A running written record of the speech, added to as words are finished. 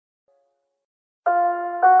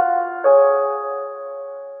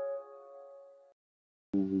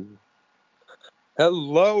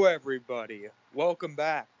Hello, everybody. Welcome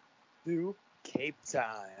back to Cape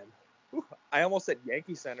Time. Whew, I almost said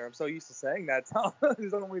Yankee Center. I'm so used to saying that. This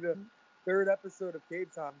is only the third episode of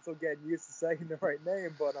Cape Time. I'm still getting used to saying the right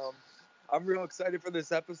name, but I'm real excited for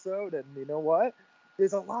this episode. And you know what?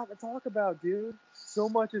 There's a lot to talk about, dude. So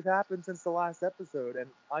much has happened since the last episode,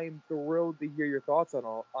 and I am thrilled to hear your thoughts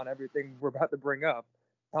on everything we're about to bring up.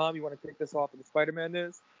 Tom, you want to kick this off with the Spider-Man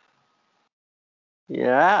news?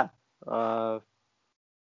 Yeah.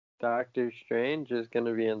 Doctor Strange is going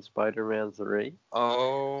to be in Spider-Man 3.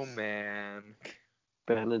 Oh, man.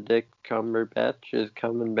 Benedict Cumberbatch is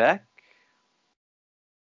coming back.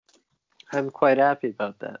 I'm quite happy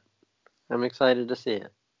about that. I'm excited to see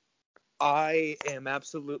it. I am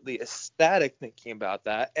absolutely ecstatic thinking about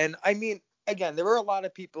that. And I mean, again, there were a lot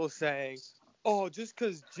of people saying, oh, just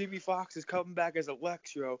because Jimmy Fox is coming back as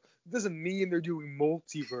Electro doesn't mean they're doing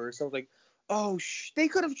multiverse. I was like, oh, they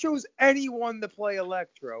could have chose anyone to play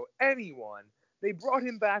Electro. Anyone. They brought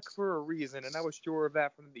him back for a reason, and I was sure of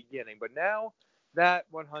that from the beginning. But now that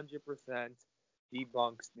 100%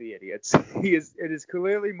 debunks the idiots. It is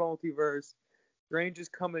clearly multiverse. Strange is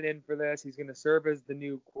coming in for this. He's going to serve as the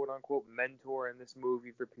new quote-unquote mentor in this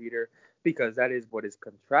movie for Peter because that is what is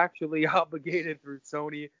contractually obligated through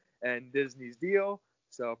Sony and Disney's deal.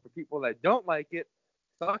 So for people that don't like it,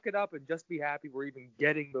 suck it up and just be happy we're even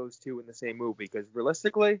getting those two in the same movie because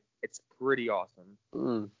realistically, it's pretty awesome.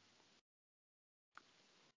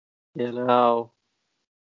 You know,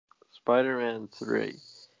 Spider-Man 3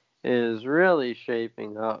 is really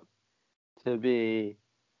shaping up to be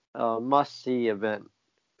a must-see event.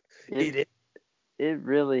 It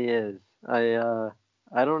really is. I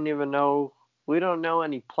don't even know. We don't know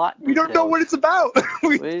any plot details. We don't know what it's about.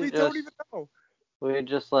 we don't even know.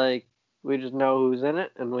 We just know who's in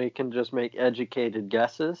it, and we can just make educated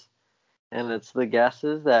guesses. And it's the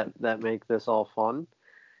guesses that make this all fun.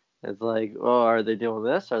 It's like, oh, are they doing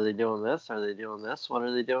this? Are they doing this? Are they doing this? What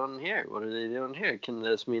are they doing here? What are they doing here? Can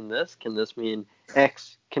this mean this? Can this mean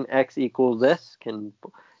X? Can X equal this? Can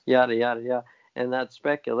yada, yada, yada. And that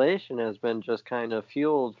speculation has been just kind of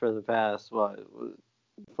fueled for the past,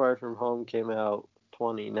 Far From Home came out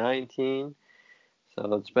 2019.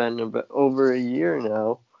 So it's been over a year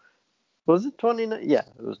now. Was it 2019? Yeah,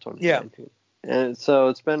 it was 2019. Yeah. And so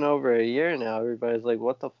it's been over a year now. Everybody's like,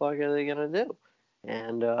 what the fuck are they going to do?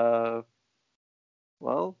 And,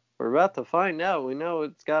 well, we're about to find out. We know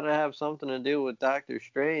it's got to have something to do with Doctor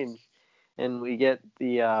Strange. And we get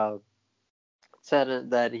the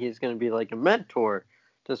said that he's going to be like a mentor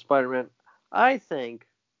to Spider-Man. I think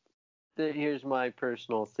that here's my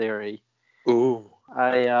personal theory. Ooh.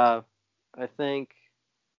 I think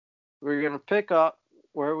we're going to pick up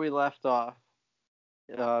where we left off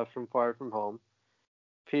from Far From Home.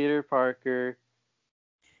 Peter Parker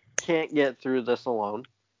can't get through this alone.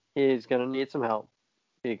 He's going to need some help.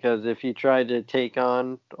 Because if he tried to take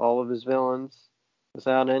on all of his villains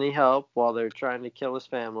without any help while they're trying to kill his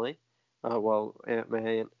family, Aunt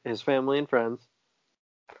May, his family and friends,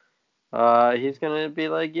 he's going to be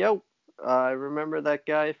like, yo, I remember that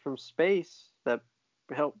guy from space that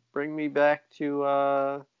helped bring me back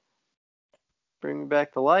to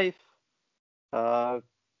life.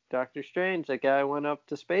 Doctor Strange, that guy I went up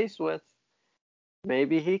to space with.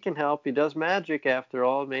 Maybe he can help. He does magic after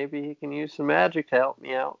all. Maybe he can use some magic to help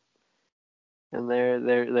me out. And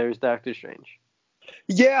there's Doctor Strange.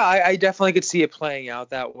 Yeah, I definitely could see it playing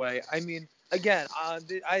out that way. I mean, again,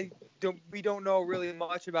 we don't know really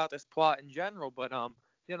much about this plot in general, but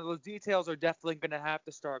those details are definitely going to have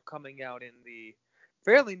to start coming out in the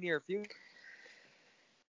fairly near future.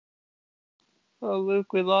 Oh,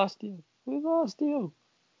 Luke, we lost you. We lost you.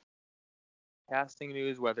 Casting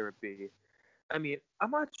news, whether it be, I mean,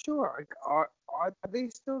 I'm not sure. Like, are they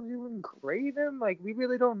still doing Kraven? Like, we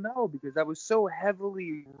really don't know because that was so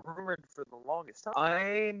heavily rumored for the longest time.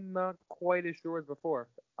 I'm not quite as sure as before.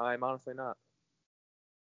 I'm honestly not.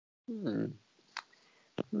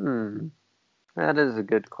 That is a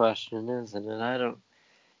good question, isn't it?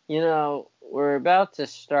 We're about to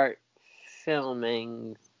start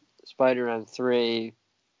filming Spider-Man 3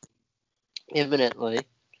 imminently.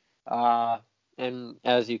 And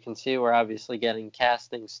as you can see, we're obviously getting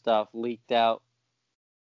casting stuff leaked out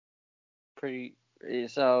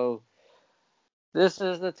so this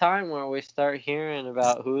is the time where we start hearing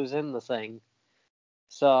about who's in the thing.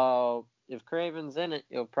 So if Kraven's in it,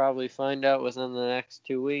 you'll probably find out within the next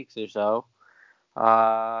 2 weeks or so.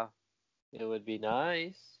 It would be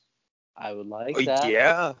nice. I would like that.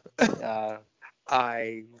 Yeah.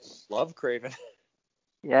 I love Kraven.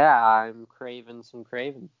 Yeah, I'm craving some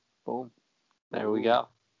Kraven. Boom. There we go.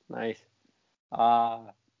 Nice.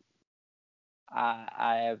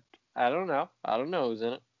 I don't know. I don't know who's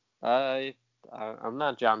in it. I'm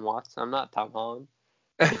not John Watts. I'm not Tom Holland.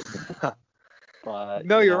 But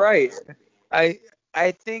No, you're right. I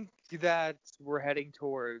I think that we're heading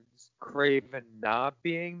towards Craven not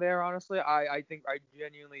being there, honestly. I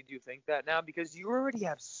genuinely do think that now because you already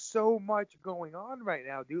have so much going on right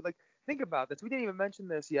now, dude. Like, think about this. We didn't even mention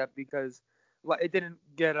this yet because it didn't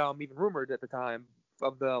get even rumored at the time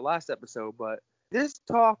of the last episode, but this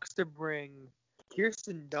talks to bring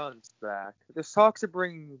Kirsten Dunst back. This talks to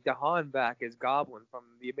bring DeHaan back as Goblin from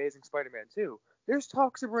The Amazing Spider-Man 2. There's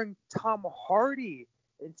talks to bring Tom Hardy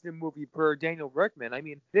into the movie per Daniel Rickman. I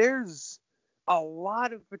mean, there's a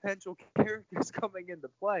lot of potential characters coming into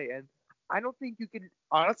play, and I don't think you can.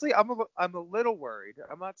 Honestly, I'm a little worried.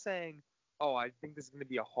 I'm not saying, oh, I think this is going to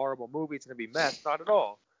be a horrible movie. It's going to be a mess. Not at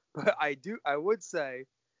all. But I would say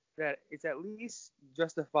that it's at least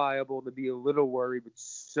justifiable to be a little worried with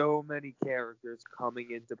so many characters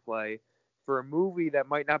coming into play for a movie that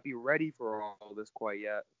might not be ready for all this quite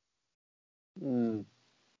yet. Mm.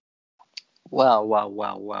 Well.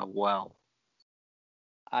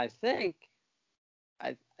 I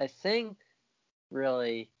think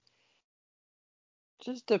really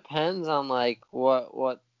just depends on like what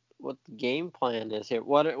the game plan is here.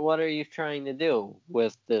 What are you trying to do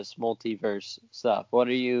with this multiverse stuff? What's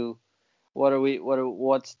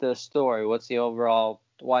the story? What's the overall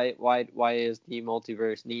why is the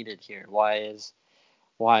multiverse needed here? Why is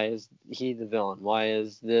he the villain? Why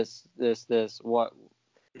is this what?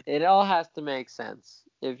 It all has to make sense.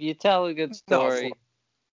 If you tell a good story,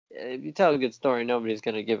 nobody's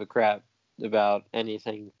gonna give a crap about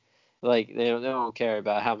anything. Like they don't care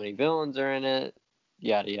about how many villains are in it,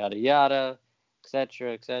 yada yada yada,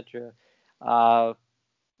 etc. etc. I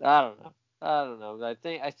don't know. I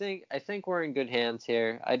think we're in good hands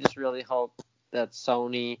here. I just really hope that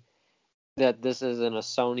that this isn't a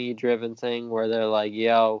Sony driven thing where they're like,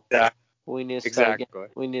 yo, we need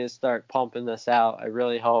to start pumping this out. I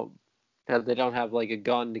really hope that they don't have like a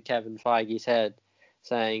gun to Kevin Feige's head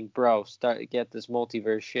saying, bro, get this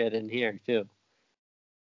multiverse shit in here too.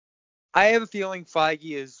 I have a feeling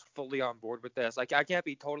Feige is fully on board with this. Like, I can't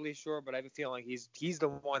be totally sure, but I have a feeling he's the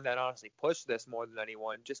one that honestly pushed this more than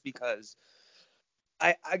anyone, just because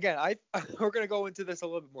we're gonna go into this a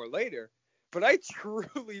little bit more later, but I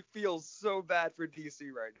truly feel so bad for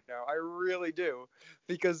DC right now. I really do,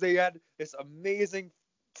 because they had this amazing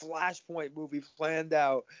Flashpoint movie planned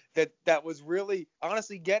out that was really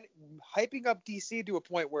honestly hyping up DC to a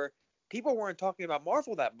point where people weren't talking about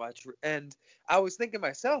Marvel that much, and I was thinking to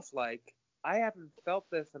myself like, I haven't felt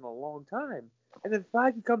this in a long time. And then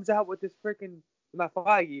Feige comes out with this freaking, not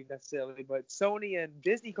Feige necessarily, but Sony and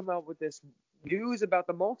Disney come out with this news about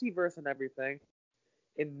the multiverse and everything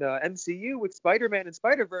in the MCU with Spider-Man and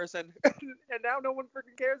Spider-Verse, and and now no one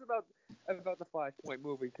freaking cares about the Flashpoint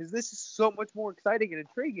movie because this is so much more exciting and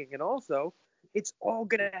intriguing, and also it's all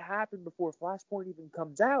gonna happen before Flashpoint even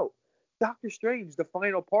comes out. Doctor Strange, the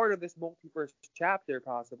final part of this multiverse chapter,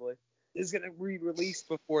 possibly, is gonna be released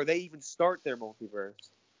before they even start their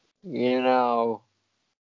multiverse. You know,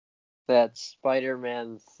 that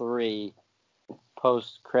Spider-Man 3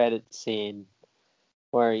 post-credit scene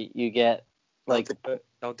where you get like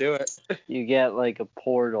don't do it. You get like a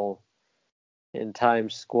portal in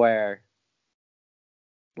Times Square,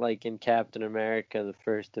 like in Captain America: The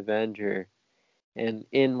First Avenger, and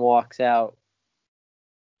in walks out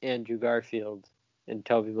Andrew Garfield and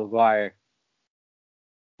Tobey Maguire.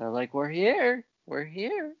 They're like, we're here.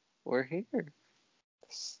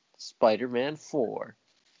 Spider-Man 4,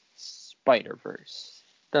 Spider-Verse.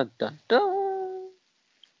 Dun dun dun.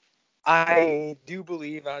 I do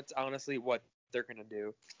believe that's honestly what they're gonna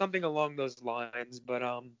do, something along those lines. But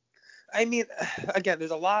I mean, again, there's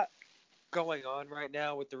a lot going on right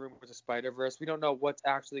now with the rumors of Spider-Verse. We don't know what's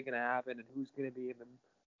actually gonna happen and who's gonna be in the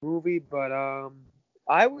movie, but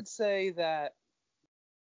I would say that.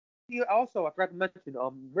 Also, I forgot to mention,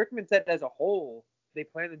 Rickman said as a whole they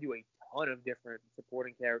plan to do a ton of different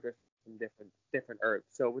supporting characters from different Earths.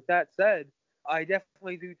 So with that said, I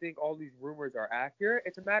definitely do think all these rumors are accurate.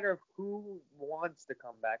 It's a matter of who wants to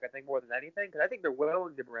come back, I think, more than anything, because I think they're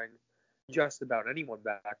willing to bring just about anyone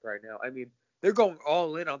back right now. I mean, they're going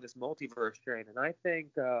all in on this multiverse train, and I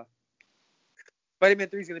think Spider-Man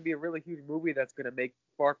 3 is going to be a really huge movie that's going to make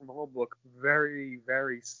Far From Home look very,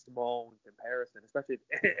 very small in comparison, especially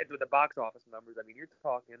with the box office numbers. I mean, you're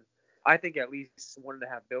talking, I think, at least $1.5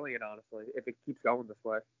 billion, honestly, if it keeps going this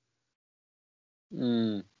way.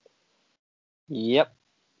 Yep.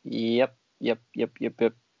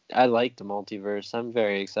 I like the multiverse. I'm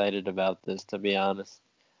very excited about this, to be honest.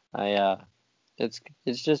 It's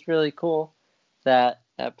just really cool. that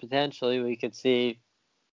potentially we could see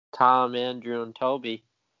Tom, Andrew, and Toby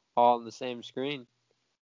all on the same screen.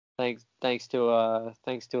 Thanks to a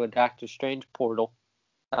Doctor Strange portal.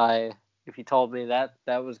 If you told me that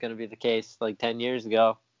was going to be the case like 10 years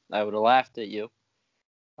ago, I would have laughed at you.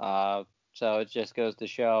 So it just goes to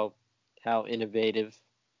show how innovative,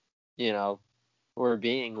 we're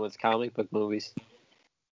being with comic book movies.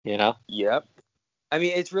 Yep. I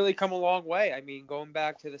mean, it's really come a long way. I mean, going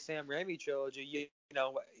back to the Sam Raimi trilogy,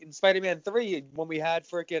 in Spider-Man 3, when we had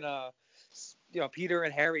freaking Peter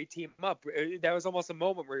and Harry team up, that was almost a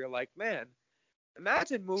moment where you're like, man,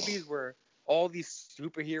 imagine movies where all these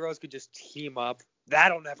superheroes could just team up.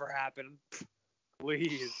 That'll never happen.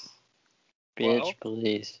 Please. Bitch,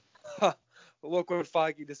 please. Look what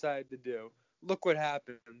Feige decided to do. Look what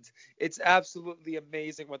happened. It's absolutely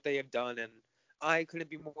amazing what they have done, and I couldn't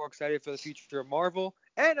be more excited for the future of Marvel,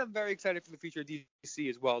 and I'm very excited for the future of DC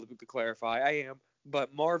as well, to clarify. I am.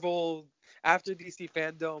 But Marvel, after DC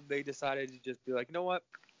Fandom, they decided to just be like, you know what?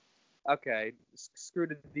 Okay, screw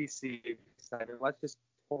the DC side. Let's just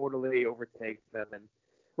totally overtake them and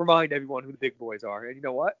remind everyone who the big boys are. And you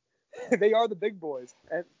know what? They are the big boys.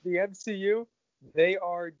 And the MCU, they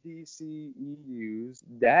are DCEU's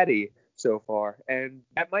daddy so far. And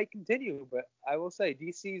that might continue, but I will say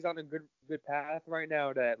DC's on a good path right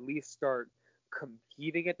now to at least start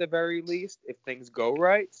competing at the very least if things go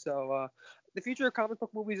right. So the future of comic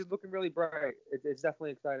book movies is looking really bright. It's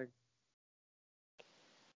definitely exciting.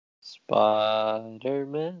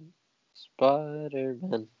 Spider-Man,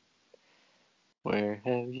 Spider-Man, where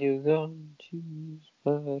have you gone to,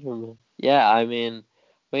 Spider-Man? Yeah, I mean,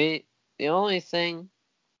 the only thing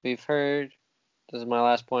we've heard, this is my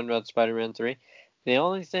last point about Spider-Man 3, the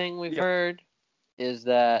only thing we've heard is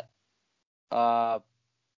that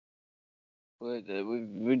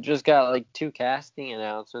we just got like 2 casting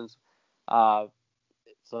announcements.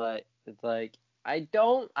 It's like I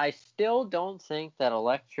still don't think that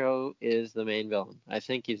Electro is the main villain. I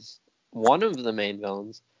think he's one of the main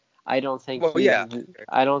villains. I don't think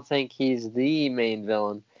he's the main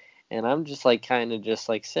villain. And I'm just like kind of just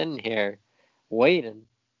like sitting here waiting.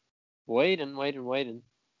 And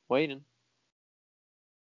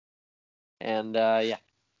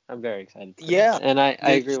I'm very excited. Yeah. And I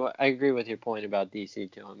agree with your point about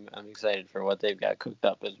DC too. I'm excited for what they've got cooked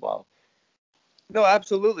up as well. No,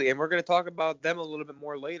 absolutely, and we're going to talk about them a little bit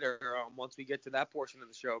more later once we get to that portion of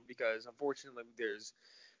the show, because unfortunately there's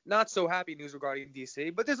not so happy news regarding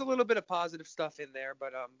DC, but there's a little bit of positive stuff in there.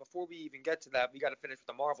 But before we even get to that, we got to finish with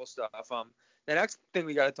the Marvel stuff. The next thing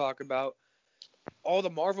we got to talk about, all the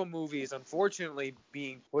Marvel movies, unfortunately,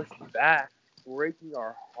 being pushed back, breaking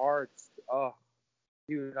our hearts. Oh,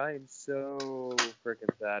 dude, I am so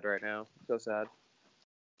freaking sad right now. So sad.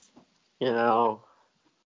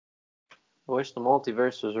 I wish the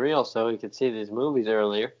multiverse was real so we could see these movies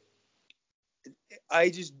earlier. I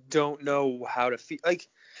just don't know how to feel. Like,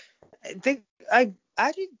 I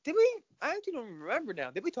actually don't remember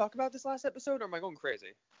now. Did we talk about this last episode, or am I going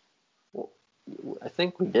crazy? Well, I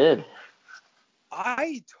think we did.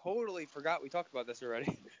 I totally forgot we talked about this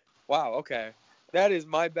already. Wow, okay. That is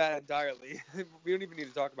my bad entirely. We don't even need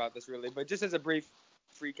to talk about this really, but just as a brief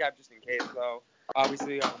recap, just in case, though.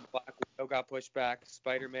 Obviously, Black Widow got pushed back.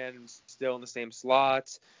 Spider-Man is still in the same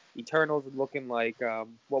slots. Eternals is looking like,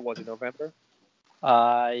 what was it, November?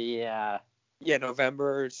 Yeah. Yeah,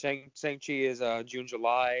 November. Shang-Chi is June,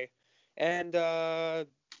 July. And that's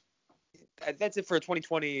it for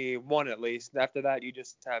 2021 at least. After that, you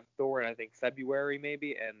just have Thor in, I think, February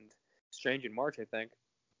maybe, and Strange in March, I think.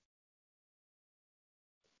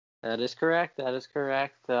 That is correct. It's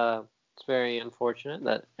very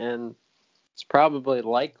unfortunate and it's probably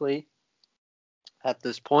likely at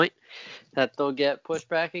this point that they'll get pushed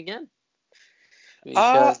back again.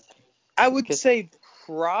 I would say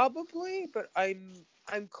probably, but I'm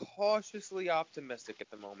cautiously optimistic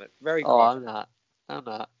at the moment. Very cautious. I'm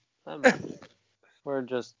not.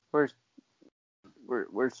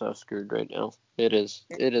 We're so screwed right now. It is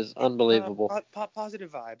unbelievable.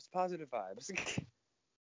 Positive vibes.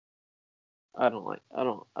 I don't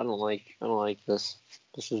like this.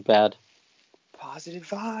 This is bad. Positive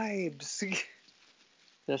vibes.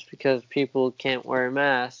 Just because people can't wear a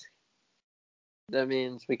mask, that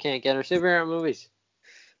means we can't get our superhero movies.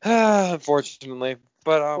 Unfortunately,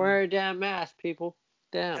 but wear a damn mask, people.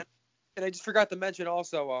 Damn. And I just forgot to mention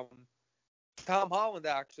also, Tom Holland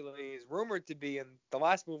actually is rumored to be in the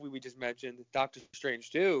last movie we just mentioned, Doctor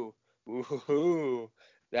Strange 2. Ooh,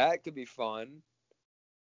 that could be fun.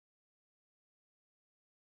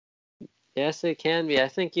 Yes, it can be. I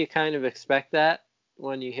think you kind of expect that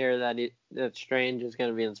when you hear that Strange is going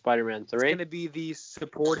to be in Spider-Man 3? It's going to be the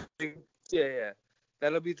supporting. Yeah.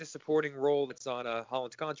 That'll be the supporting role that's on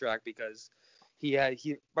Holland's contract because he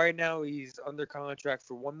right now he's under contract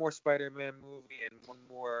for one more Spider-Man movie and one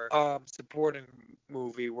more supporting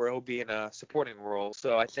movie where he'll be in a supporting role.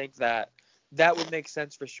 So I think that would make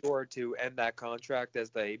sense for sure to end that contract as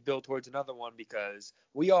they build towards another one because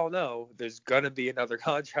we all know there's gonna be another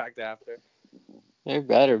contract after. There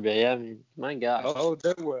better be. I mean, my gosh. Oh,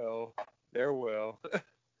 there will. There will.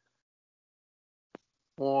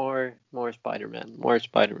 More Spider-Man. More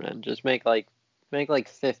Spider-Man. Just make like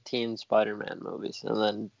 15 Spider-Man movies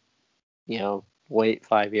and then, wait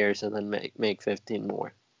 5 years and then make 15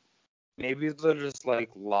 more. Maybe they'll just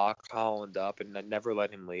like lock Holland up and then never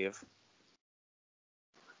let him leave.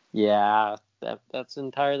 Yeah, that's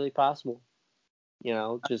entirely possible.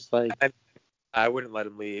 Just like I wouldn't let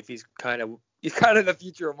him leave. He's kind of the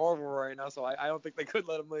future of Marvel right now, so I don't think they could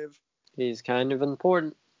let him leave. he's kind of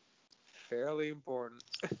important. Fairly important.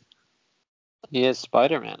 He is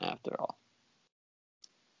Spider-Man after all.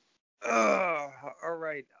 All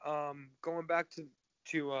right. Going back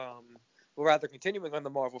well, rather continuing on the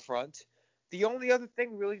Marvel front. The only other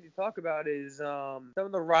thing really to talk about is some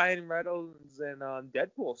of the Ryan Reynolds and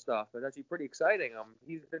Deadpool stuff. It's actually pretty exciting.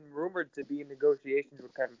 He's been rumored to be in negotiations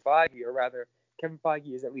with Kevin Feige, or rather, Kevin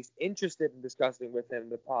Feige is at least interested in discussing with him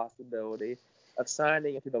the possibility of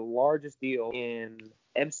signing into the largest deal in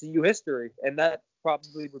MCU history, and that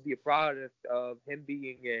probably would be a product of him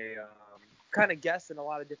being a kind of guest in a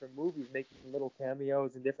lot of different movies, making little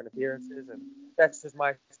cameos and different appearances, and that's just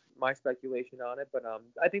my speculation on it. But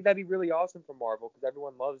I think that'd be really awesome for Marvel because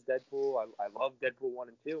everyone loves Deadpool. I love Deadpool 1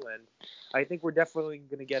 and 2, and I think we're definitely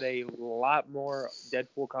going to get a lot more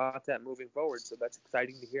Deadpool content moving forward, so that's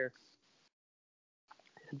exciting to hear.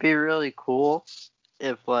 It'd be really cool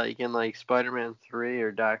if, like, in, like, Spider-Man 3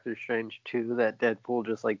 or Doctor Strange 2, that Deadpool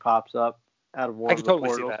just, like, pops up out of one of the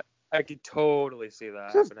portals. See that. I could totally see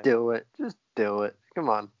that Just happening. do it. Just do it. Come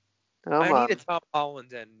on. I need a Tom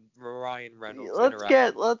Holland and Ryan Reynolds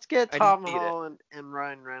Let's get Tom Holland and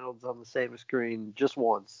Ryan Reynolds on the same screen just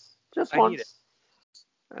once. Just once. Need it.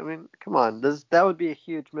 I mean, come on. That would be a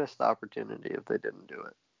huge missed opportunity if they didn't do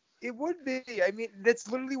it. It would be. I mean, that's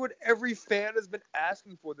literally what every fan has been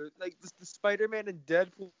asking for. Like the Spider-Man and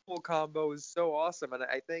Deadpool combo is so awesome, and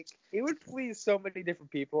I think it would please so many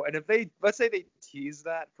different people. And if let's say they tease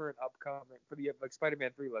that for an upcoming like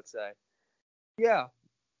Spider-Man 3, let's say, yeah,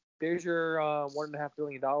 there's your $1.5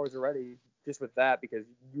 billion already just with that because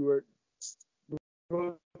you are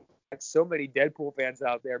so many Deadpool fans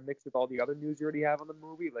out there mixed with all the other news you already have on the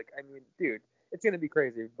movie. Like, I mean, dude, it's gonna be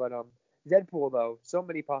crazy. But Deadpool, though, so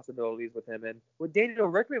many possibilities with him. And what Daniel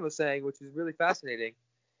Rickman was saying, which is really fascinating,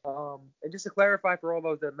 and just to clarify for all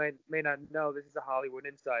those that may not know, this is a Hollywood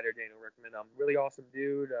insider, Daniel Rickman. Really awesome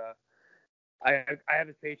dude. I have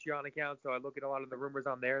his Patreon account, so I look at a lot of the rumors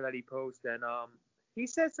on there that he posts. And he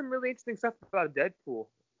said some really interesting stuff about Deadpool.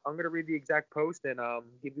 I'm going to read the exact post and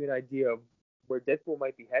give you an idea of where Deadpool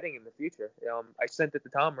might be heading in the future. I sent it to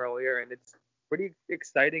Tom earlier, and it's pretty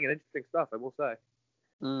exciting and interesting stuff, I will say.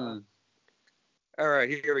 All right,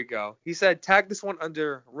 here we go. He said, tag this one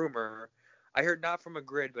under rumor. I heard not from a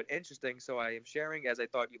grid, but interesting, so I am sharing as I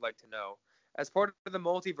thought you'd like to know. As part of the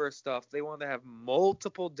multiverse stuff, they want to have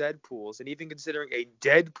multiple Deadpools, and even considering a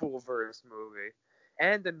Deadpool-verse movie,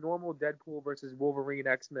 and a normal Deadpool versus Wolverine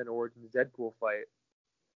X-Men Origins Deadpool fight.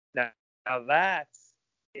 Now that's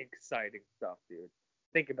exciting stuff, dude.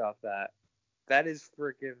 Think about that. That is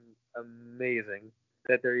freaking amazing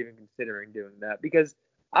that they're even considering doing that, because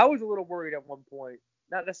I was a little worried at one point,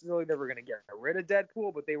 not necessarily they were going to get rid of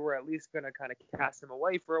Deadpool, but they were at least going to kind of cast him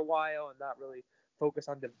away for a while and not really focus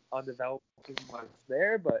on developing much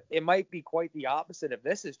there. But it might be quite the opposite if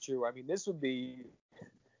this is true. I mean, this would be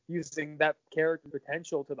using that character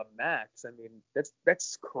potential to the max. I mean,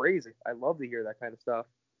 that's crazy. I love to hear that kind of stuff.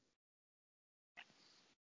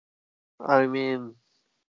 I mean,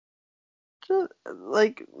 just,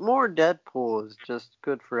 like, more Deadpool is just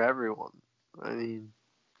good for everyone. I mean,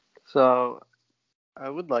 so I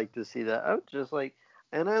would like to see that. I would just like,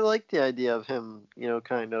 and I like the idea of him,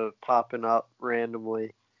 kind of popping up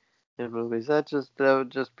randomly in movies. That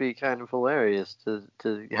would just be kind of hilarious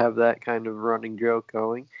to have that kind of running joke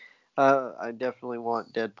going. I definitely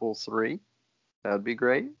want Deadpool 3. That would be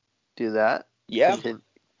great. Do that. Yeah.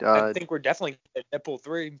 I think we're definitely at Deadpool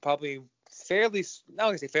 3 probably not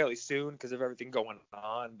going to say fairly soon because of everything going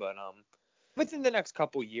on, but within the next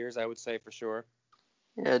couple years, I would say for sure.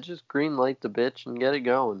 Yeah, just green light the bitch and get it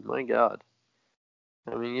going. My God.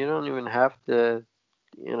 I mean, you don't even have to,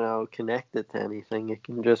 connect it to anything. It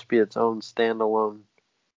can just be its own standalone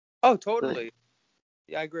Oh, So, totally.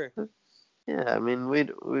 Yeah, I agree. yeah, I mean, we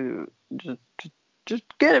just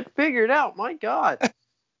get it figured out. My God.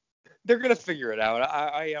 They're gonna figure it out.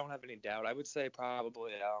 I don't have any doubt. I would say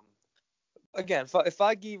probably again, if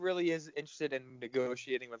Feige really is interested in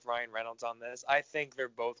negotiating with Ryan Reynolds on this, I think they're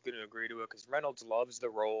both going to agree to it because Reynolds loves the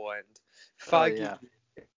role and Oh Feige yeah.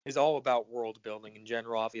 is all about world building in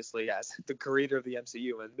general, obviously, as the creator of the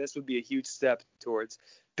MCU. And this would be a huge step towards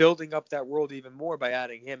building up that world even more by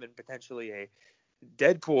adding him and potentially a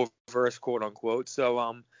Deadpool verse, quote unquote.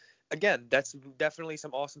 So, again, that's definitely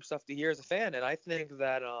some awesome stuff to hear as a fan. And I think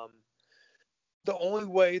that the only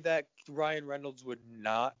way that Ryan Reynolds would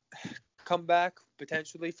not come back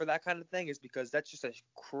potentially for that kind of thing is because that's just a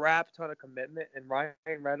crap ton of commitment, and Ryan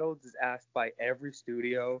Reynolds is asked by every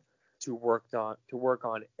studio to work on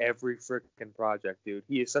every freaking project, dude.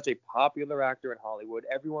 He is such a popular actor in Hollywood.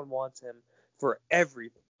 Everyone wants him for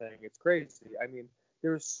everything. It's crazy. I mean,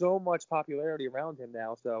 there's so much popularity around him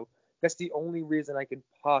now, so that's the only reason I could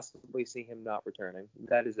possibly see him not returning.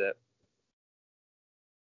 That is it.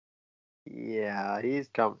 Yeah, He's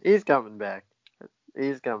coming back.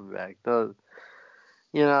 He's coming back. You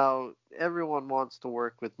know, everyone wants to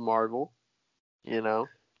work with Marvel. You know,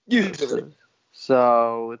 Usually.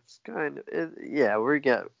 so it's yeah,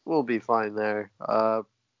 we'll be fine there. Well,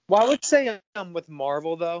 I would say with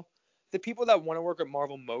Marvel though, the people that want to work at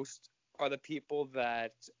Marvel most are the people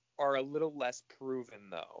that are a little less proven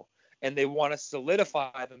though, and they want to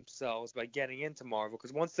solidify themselves by getting into Marvel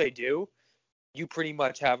because once they do, you pretty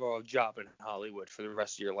much have a job in Hollywood for the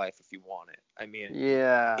rest of your life if you want it. I mean,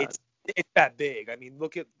 Yeah, it's that big. I mean,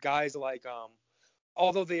 look at guys like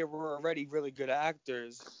although they were already really good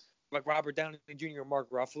actors, like Robert Downey Jr. and Mark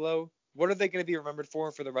Ruffalo. What are they going to be remembered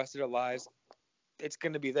for the rest of their lives? It's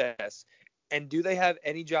going to be this. And do they have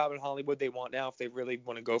any job in Hollywood they want now if they really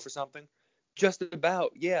want to go for something? Just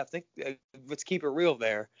about. Yeah, I think let's keep it real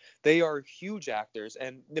there. They are huge actors,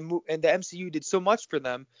 and the MCU did so much for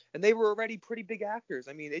them, and they were already pretty big actors.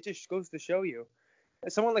 I mean, it just goes to show you.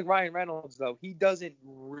 Someone like Ryan Reynolds, though, he doesn't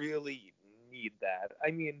really need that.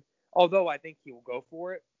 I mean, although I think he will go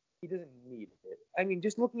for it, he doesn't need it. I mean,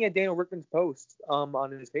 just looking at Daniel Rickman's post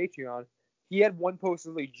on his Patreon, he had one post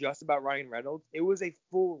really just about Ryan Reynolds. It was a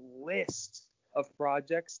full list of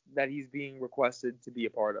projects that he's being requested to be a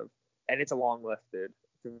part of, and it's a long list, dude.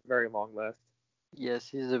 It's a very long list. yes,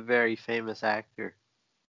 he's a very famous actor.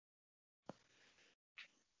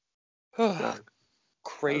 So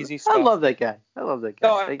Crazy I stuff. love that guy. I love that guy.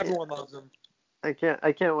 No, everyone loves him. I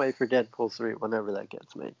can't wait for Deadpool 3 whenever that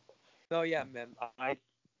gets made. No, yeah, man. I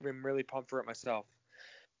am really pumped for it myself.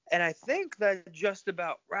 And I think that just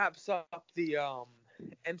about wraps up the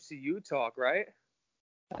MCU talk, right?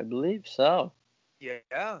 I believe so. Yeah,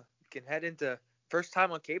 we can head into first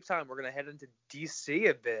time on Cape Time. We're gonna head into DC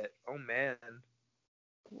a bit. Oh man.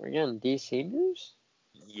 We're getting DC news?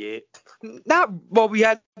 Yeah. Not well. We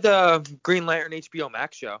had the Green Lantern HBO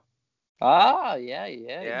Max show. Ah, yeah, you're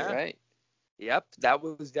Yeah. right. Yep. That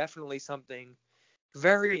was definitely something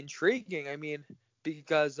very intriguing. I mean,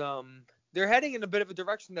 because they're heading in a bit of a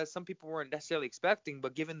direction that some people weren't necessarily expecting,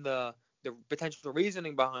 but given the potential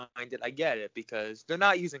reasoning behind it, I get it because they're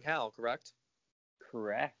not using Hal, correct?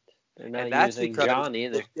 Correct. They're not And that's using because John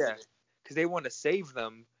either. yeah, because they want to save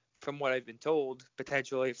them from what I've been told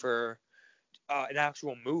potentially for an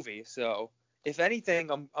actual movie. So if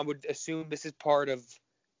anything, I would assume this is part of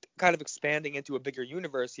kind of expanding into a bigger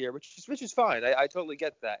universe here, which is fine. I totally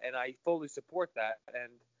get that, and I fully support that. And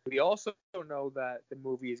we also know that the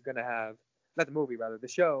movie is gonna have not the movie rather the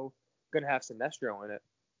show gonna have Sinestro in it.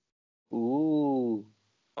 Ooh,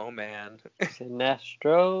 Oh man,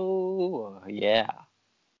 Sinestro. Yeah.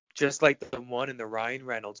 just like the one in the Ryan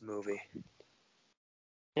Reynolds movie.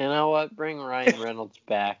 You know what? Bring Ryan Reynolds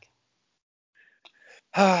back.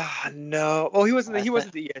 Ah no. Well, he wasn't. I He think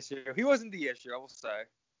wasn't the issue. He wasn't the issue. I will say.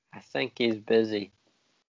 I think he's busy.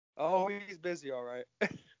 Oh, he's busy, all right.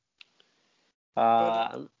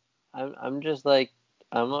 But I'm just like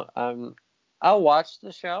I'll watch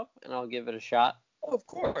the show and I'll give it a shot. of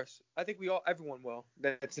course, I think everyone will.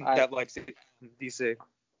 I That likes it in DC.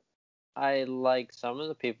 I like some of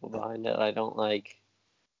the people behind it. I don't like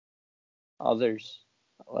others.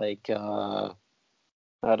 Like I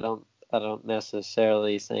don't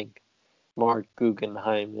necessarily think Mark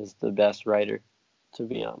Guggenheim is the best writer, to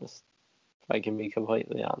be honest. If I can be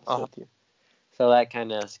completely honest Uh-huh. with you. So that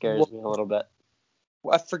kind of scares me a little bit.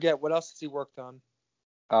 I forget what else has he worked on.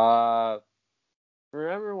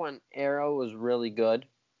 Remember when Arrow was really good?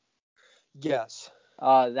 Yes.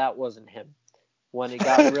 That wasn't him. When it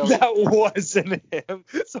got really that wasn't him.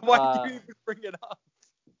 So why do uh you even bring it up?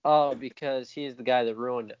 oh, because he's the guy that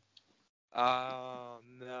ruined it. Oh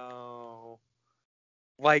no.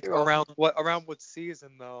 Like Well, around what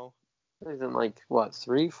season though? he's in like what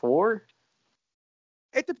 3, 4?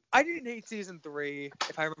 I didn't hate season 3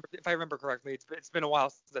 if I remember correctly. It's been a while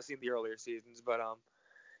since I've seen the earlier seasons, but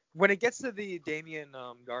when it gets to the Damien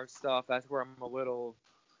Garth stuff, that's where I'm a little.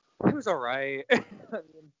 It was alright. I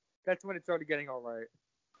mean, that's when it started getting alright.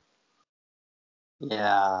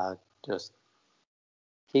 Yeah, just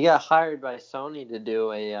he got hired by Sony to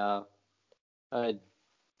do a a,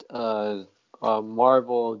 a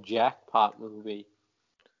Marvel jackpot movie.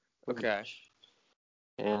 Okay.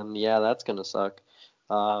 And yeah, that's gonna suck.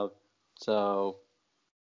 So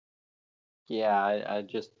yeah, I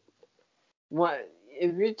just what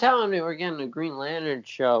if you're telling me we're getting a Green Lantern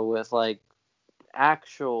show with like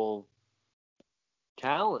actual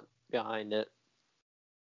talent behind it,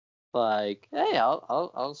 like hey,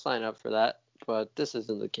 I'll sign up for that. But this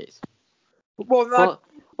isn't the case. Well, Well,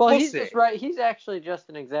 we'll he's see. just right. He's actually just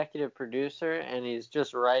an executive producer, and he's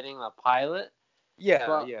just writing the pilot. Yeah,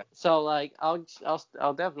 But yeah. so like I'll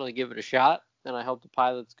definitely give it a shot, and I hope the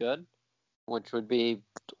pilot's good, which would be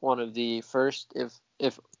one of the first,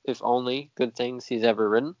 if only, good things he's ever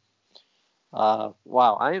written.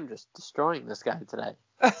 Wow, I am just destroying this guy today.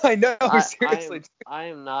 I know, I seriously. I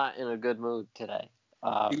am not in a good mood today.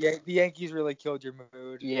 The Yankees really killed your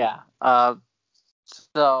mood. Yeah.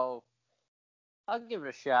 So I'll give it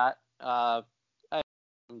a shot.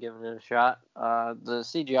 I'm giving it a shot. The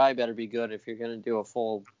CGI better be good if you're gonna do a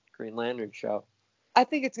full Green Lantern show. I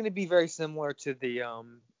think it's going to be very similar to the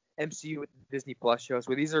MCU with Disney Plus shows,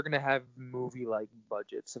 where these are going to have movie-like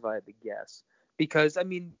budgets, if I had to guess. Because I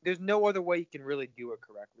mean, there's no other way you can really do it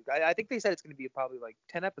correctly. I think they said it's going to be probably like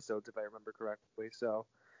 10 episodes, if I remember correctly. So,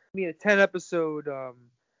 I mean, a 10-episode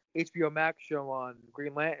HBO Max show on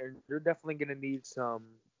Green Lantern, you're definitely going to need some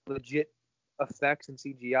legit effects and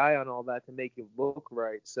CGI on all that to make it look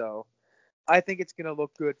right. So, I think it's going to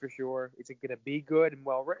look good for sure. It's going to be good and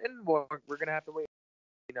well written. We're going to have to wait.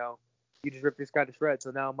 You just ripped this guy to shreds.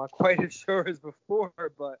 So now I'm not quite as sure as before,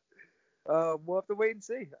 but we'll have to wait and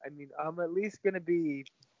see. I mean, I'm at least going to be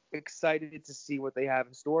excited to see what they have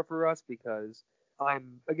in store for us because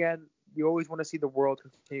again, you always want to see the world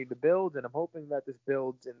continue to build, and I'm hoping that this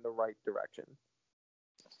builds in the right direction.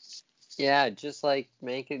 Yeah, just like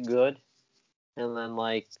make it good, and then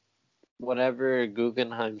like whatever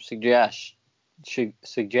Guggenheim suggests, do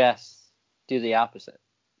the opposite.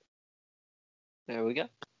 There we go.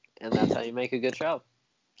 And that's how you make a good show.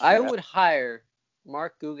 I would hire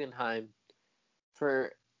Mark Guggenheim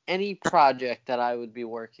for any project that I would be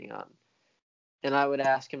working on. And I would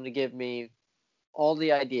ask him to give me all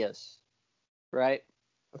the ideas, right?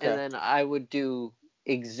 Okay. And then I would do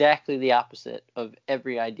exactly the opposite of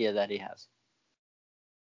every idea that he has.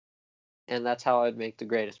 And that's how I'd make the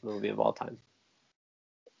greatest movie of all time.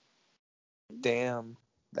 Damn.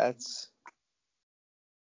 That's...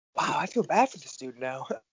 Wow, I feel bad for this dude now.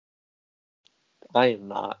 I am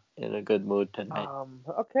not in a good mood tonight.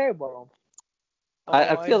 Okay, well...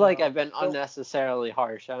 I feel like I've been unnecessarily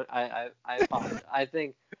harsh. I apologize. I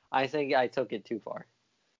think I took it too far.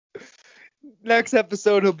 Next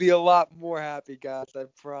episode will be a lot more happy, guys. I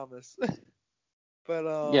promise.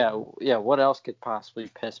 But yeah. What else could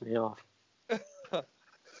possibly piss me off?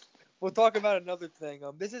 We'll talk about another thing.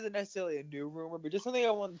 This isn't necessarily a new rumor, but just something I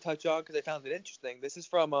wanted to touch on because I found it interesting. This is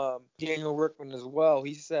from Daniel Rickman as well.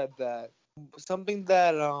 He said that something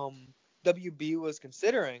that WB was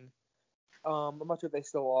considering. I'm not sure if they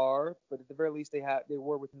still are, but at the very least they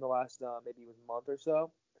were within the last maybe it was a month or so.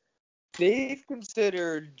 They've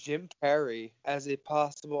considered Jim Carrey as a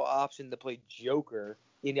possible option to play Joker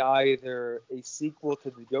in either a sequel to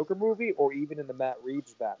the Joker movie or even in the Matt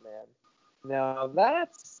Reeves Batman. Now,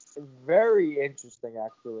 that's very interesting,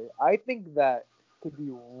 actually. I think that could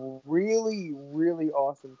be really, really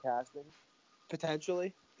awesome casting,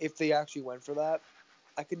 potentially, if they actually went for that.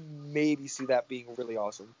 I could maybe see that being really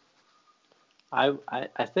awesome. I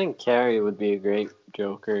think Carrey would be a great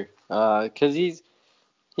Joker, because he's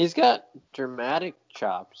got dramatic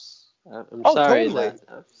chops. I'm sorry totally.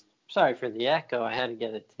 sorry for the echo. I had to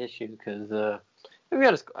get a tissue because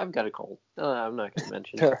I've got a cold. I'm not gonna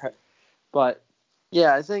mention it. Right. But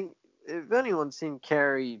yeah, I think if anyone's seen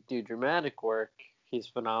Carrey do dramatic work, he's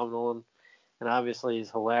phenomenal, and obviously he's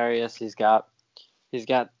hilarious. He's got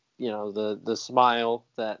the smile,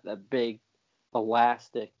 that big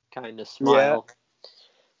elastic kind of smile. Yeah.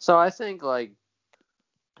 So I think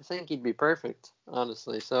he'd be perfect,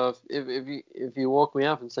 honestly. So if you woke me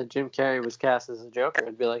up and said Jim Carrey was cast as a Joker,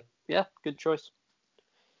 I'd be like, yeah, good choice.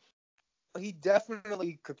 he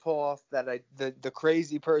definitely could pull off the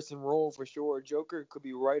crazy person role for sure. Joker could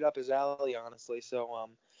be right up his alley, honestly. So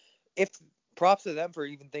if props to them for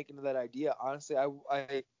even thinking of that idea. Honestly,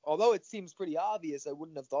 I although it seems pretty obvious, I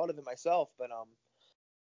wouldn't have thought of it myself. But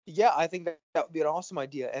yeah, I think that would be an awesome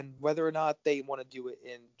idea. And whether or not they want to do it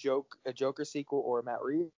in a Joker sequel or a Matt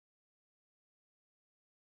Reeves,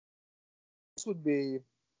 this would be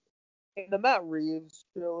in the Matt Reeves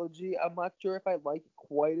trilogy. I'm not sure if I like it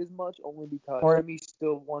quite as much, only because part of me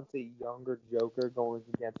still wants a younger Joker going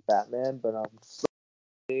against Batman. But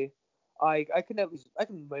I can at least I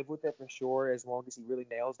can live with it for sure as long as he really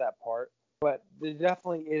nails that part. But there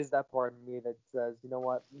definitely is that part of me that says, you know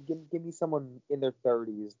what, give me someone in their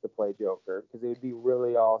 30s to play Joker because it would be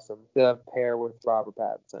really awesome to pair with Robert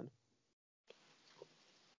Pattinson.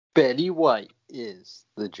 Betty White is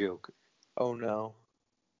the Joker. Oh no,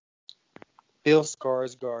 Bill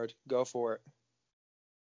Skarsgård, go for it.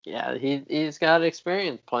 Yeah, he's got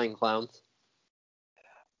experience playing clowns.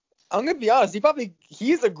 I'm gonna be honest.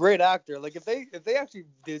 He's a great actor. Like if they actually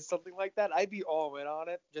did something like that, I'd be all in on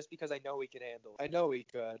it just because I know he can handle it. I know he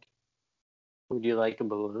could. Would you like a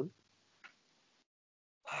balloon?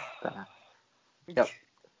 Yep.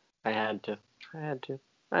 I had to.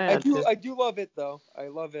 I do love it though. I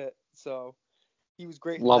love it. So he was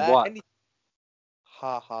great in Love that. what? And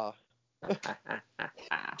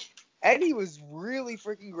and he was really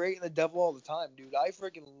freaking great in The Devil All the Time, dude. I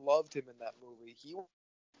freaking loved him in that movie.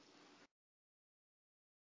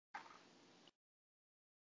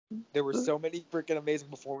 There were so many freaking amazing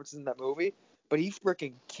performances in that movie, but he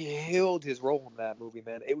freaking killed his role in that movie,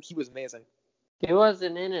 man. He was amazing. He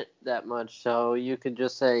wasn't in it that much, so you could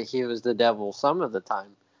just say he was the devil some of the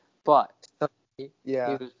time. But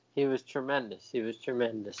Yeah. he was tremendous. He was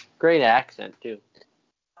tremendous. Great accent too.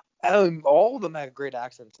 All of them had great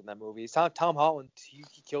accents in that movie. Tom Holland, he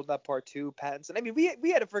killed that part too. Pattinson. I mean, we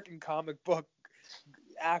had a freaking comic book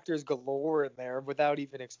actors galore in there without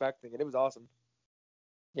even expecting it. It was awesome.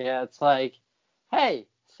 Yeah, it's like, hey,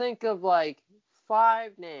 think of like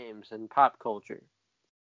 5 names in pop culture,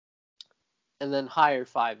 and then hire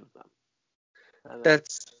 5 of them.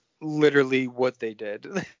 That's literally what they did.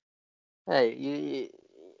 Hey,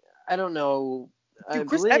 I don't know. Dude,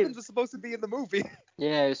 Chris Evans was supposed to be in the movie.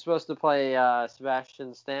 Yeah, he was supposed to play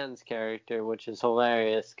Sebastian Stan's character, which is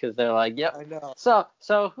hilarious because they're like, yep. I know. So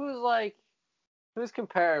who's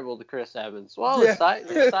comparable to Chris Evans? Well, Yeah.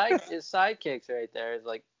 his sidekicks right there is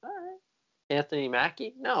like, all right, Anthony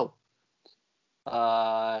Mackie, no.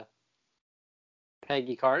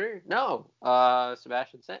 Peggy Carter, no.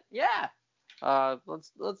 Sebastian Stan, yeah.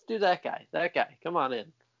 Let's do that guy. That guy, come on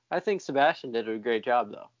in. I think Sebastian did a great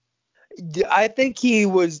job though. I think he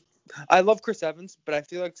was. I love Chris Evans, but I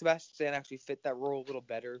feel like Sebastian Stan actually fit that role a little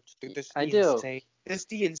better. I do.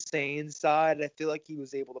 The insane side. I feel like he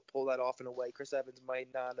was able to pull that off in a way Chris Evans might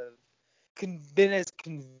not have been as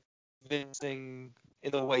convincing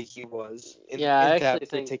in the way he was in that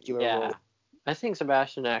particular role. I think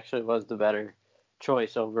Sebastian actually was the better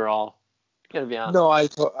choice overall. Gotta be honest. No, I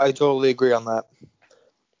totally agree on that.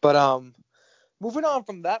 But moving on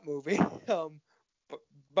from that movie,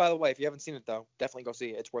 by the way, if you haven't seen it though, definitely go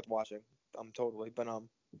see it. It's worth watching. Totally. But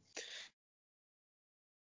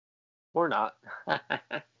or not.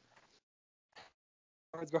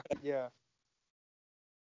 Yeah.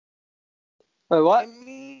 Wait, what? I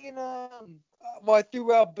mean, well, I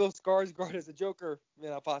threw out Bill Skarsgård as a Joker,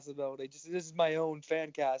 possibility. Just this is my own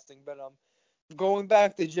fan casting, but going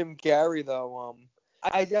back to Jim Carrey though,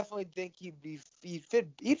 I definitely think he'd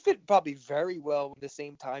fit probably very well in the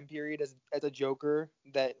same time period as a Joker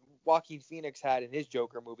that Joaquin Phoenix had in his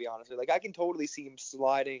Joker movie. Honestly, like I can totally see him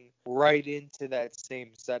sliding right into that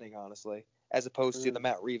same setting, honestly, as opposed to the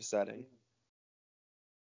Matt Reeves setting.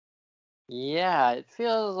 Yeah, it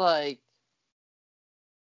feels like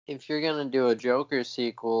if you're gonna do a Joker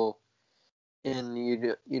sequel, and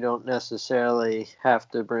you don't necessarily have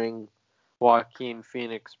to bring Joaquin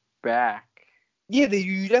Phoenix back. Yeah,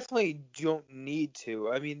 you definitely don't need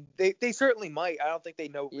to. I mean, they certainly might. I don't think they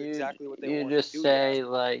know exactly what they want to do yet.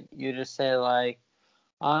 You just say like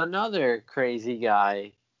another crazy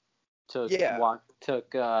guy took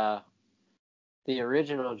the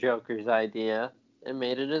original Joker's idea and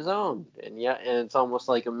made it his own, and it's almost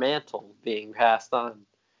like a mantle being passed on,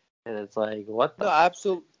 and it's like what the?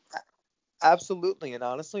 No, absolutely, and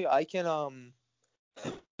honestly, I can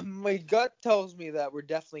my gut tells me that we're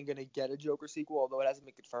definitely gonna get a Joker sequel, although it hasn't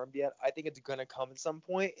been confirmed yet. I think it's gonna come at some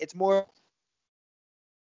point. It's more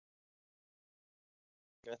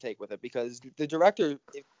gonna take with it because the director,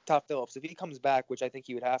 Todd Phillips, if he comes back, which I think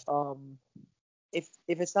he would have to, if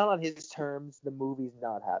it's not on his terms, the movie's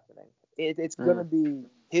not happening. It's gonna Mm. be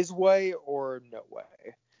his way or no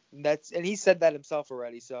way. And he said that himself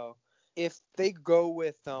already. So if they go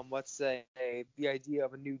with let's say the idea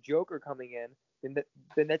of a new Joker coming in,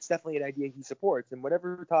 then that's definitely an idea he supports. And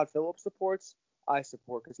whatever Todd Phillips supports, I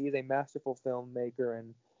support because he is a masterful filmmaker,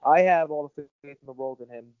 and I have all the faith in the world in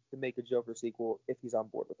him to make a Joker sequel if he's on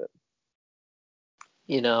board with it.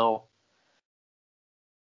 You know,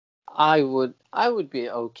 I would be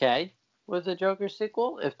okay with a Joker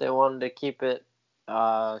sequel if they wanted to keep it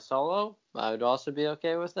solo. I would also be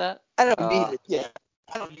okay with that. I don't need it. Yeah,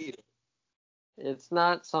 I don't need it. It's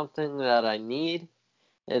not something that I need.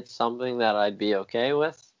 It's something that I'd be okay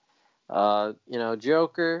with.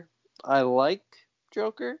 Joker. I like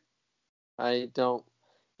Joker. I don't.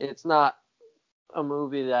 It's not a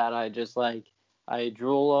movie that I just like. I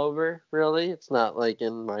drool over. Really, it's not like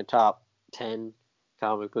in my top 10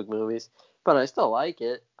 comic book movies, but I still like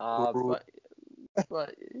it.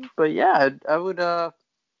 But but yeah, I would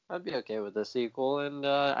I'd be okay with the sequel, and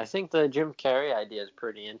I think the Jim Carrey idea is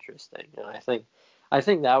pretty interesting, and I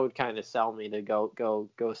think that would kind of sell me to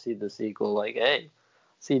go see the sequel. Like, hey,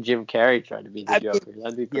 see Jim Carrey try to be the I mean, Joker.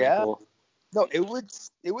 That'd be pretty yeah. cool. No, it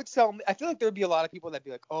would sell me. I feel like there'd be a lot of people that'd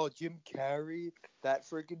be like, "Oh, Jim Carrey, that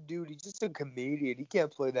freaking dude, he's just a comedian. He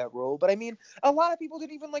can't play that role." But I mean, a lot of people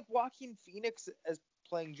didn't even like Joaquin Phoenix as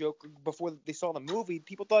playing Joker before they saw the movie.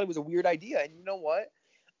 People thought it was a weird idea, and you know what?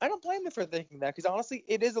 I don't blame them for thinking that because honestly,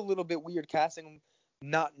 it is a little bit weird casting him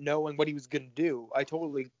not knowing what he was gonna do. I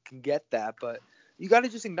totally can get that, but you got to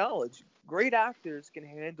just acknowledge great actors can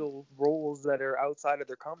handle roles that are outside of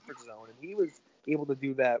their comfort zone, and he was able to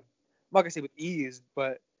do that. I'm not gonna say with ease,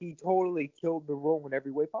 but he totally killed the role in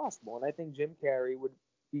every way possible. And I think Jim Carrey would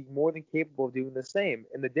be more than capable of doing the same.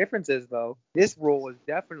 And the difference is, though, this role is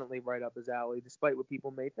definitely right up his alley, despite what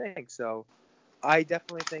people may think. So I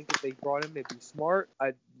definitely think if they brought him, it'd be smart.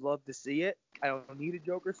 I'd love to see it. I don't need a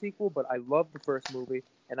Joker sequel, but I love the first movie,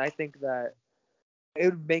 and I think that it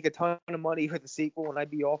would make a ton of money for the sequel, and I'd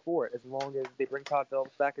be all for it as long as they bring Todd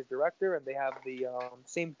Phillips back as director and they have the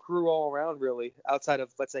same crew all around, really, outside of,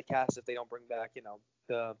 let's say, cast if they don't bring back,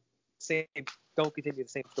 the same, don't continue the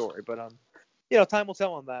same story. But time will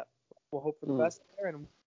tell on that. We'll hope for the best there, and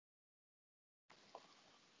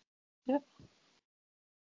Yeah.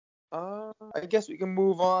 I guess we can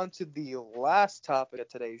move on to the last topic of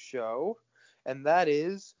today's show, and that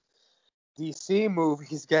is DC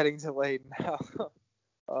movies getting delayed now.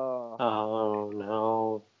 Oh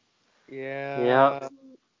no. Yeah. Yep.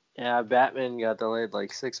 Yeah, Batman got delayed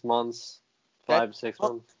like 6 months, That 5 6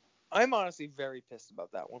 months. I'm honestly very pissed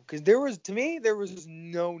about that one because to me there was just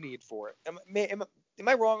no need for it. Am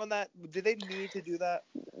I wrong on that? Did they need to do that?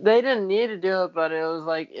 They didn't need to do it, but it was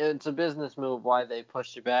like it's a business move why they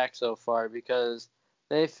pushed it back so far because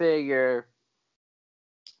they figure,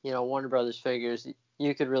 Warner Brothers figures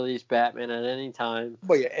you could release Batman at any time,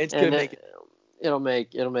 But yeah, it's and gonna make it. it'll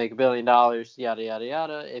make $1 billion, yada yada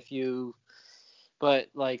yada. But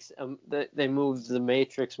like they moved the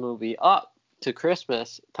Matrix movie up to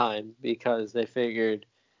Christmas time because they figured,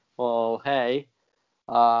 well, hey,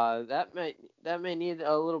 that may need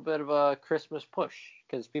a little bit of a Christmas push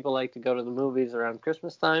because people like to go to the movies around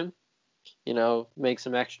Christmas time. Make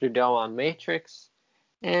some extra dough on Matrix,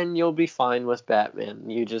 and you'll be fine with Batman.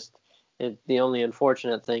 The only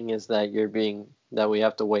unfortunate thing is that we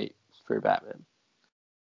have to wait for Batman.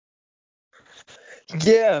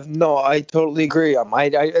 Yeah, no, I totally agree. I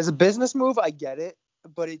as a business move, I get it,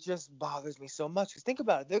 but it just bothers me so much. Cause think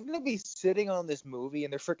about it, they're gonna be sitting on this movie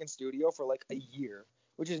in their freaking studio for like a year,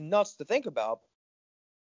 which is nuts to think about.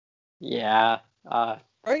 Yeah.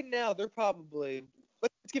 Right now, they're probably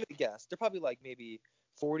let's give it a guess. They're probably like maybe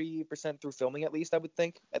 40% through filming at least. I would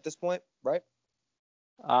think at this point, right?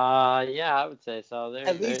 Yeah, I would say so.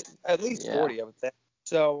 At least Yeah. 40, I would say.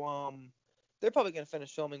 So they're probably gonna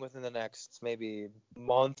finish filming within the next maybe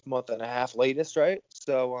month and a half latest, right?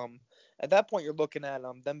 So at that point you're looking at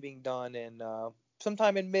them being done in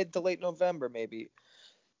sometime in mid to late November maybe,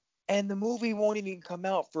 and the movie won't even come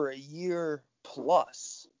out for a year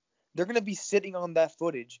plus. They're gonna be sitting on that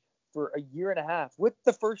footage for a year and a half with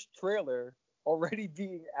the first trailer already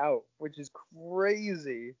being out, which is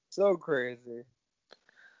crazy, so crazy.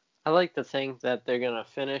 I like to think that they're gonna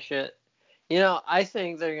finish it. I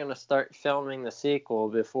think they're gonna start filming the sequel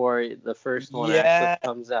before the first one actually Yeah,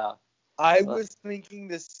 comes out. I But was thinking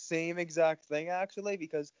the same exact thing actually,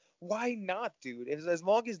 because why not, dude? As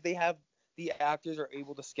long as they have the actors are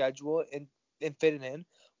able to schedule it and fit it in,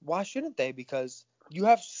 why shouldn't they? Because you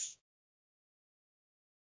have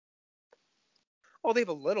they have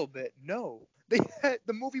a little bit. No,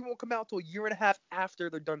 the movie won't come out till a year and a half after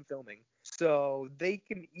they're done filming. So they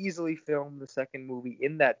can easily film the second movie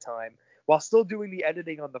in that time while still doing the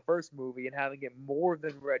editing on the first movie and having it more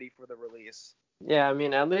than ready for the release. Yeah, I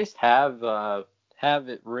mean, at least have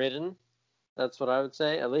it written. That's what I would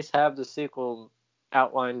say. At least have the sequel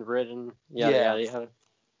outlined, written, yada Yeah. yada yada,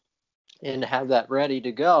 and have that ready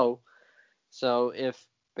to go. So if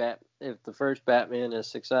the first Batman is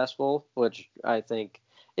successful, which I think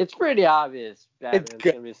it's pretty obvious It's Batman's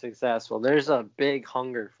good. gonna be successful. There's a big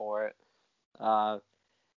hunger for it.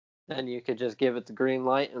 Then you could just give it the green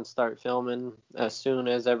light and start filming as soon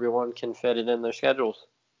as everyone can fit it in their schedules.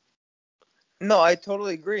 No, I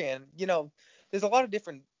totally agree. And, there's a lot of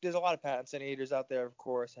Pattinsonators out there, of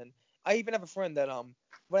course. And I even have a friend that,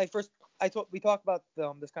 when we talk about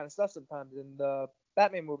this kind of stuff sometimes. And the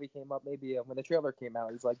Batman movie came up, maybe when the trailer came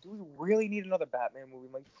out. He's like, do we really need another Batman movie?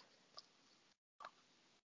 I'm like,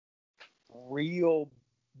 real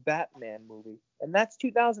Batman movie. And that's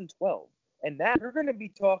 2012. And that we're going to be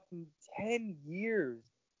talking 10 years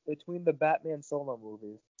between the Batman solo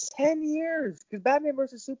movies. 10 years! Because Batman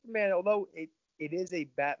vs. Superman, although it is a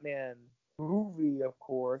Batman movie, of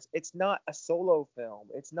course, it's not a solo film.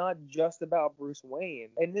 It's not just about Bruce Wayne.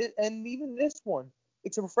 And even this one,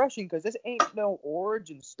 it's refreshing because this ain't no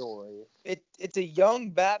origin story. It's a young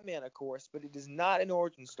Batman, of course, but it is not an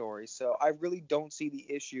origin story. So I really don't see the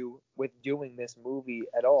issue with doing this movie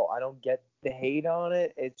at all. I don't get the hate on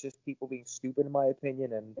it. It's just people being stupid, in my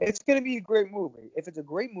opinion. And it's going to be a great movie. If it's a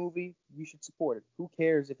great movie, you should support it. Who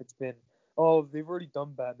cares if it's been, oh, they've already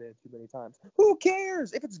done Batman too many times. Who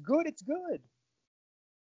cares? If it's good, it's good.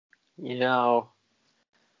 You know,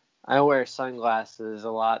 I wear sunglasses a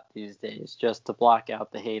lot these days just to block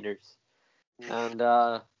out the haters. And,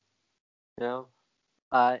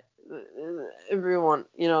 everyone,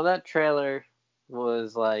 that trailer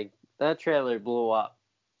blew up.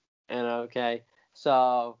 And okay,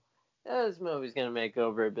 so this movie's going to make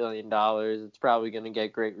over $1 billion. It's probably going to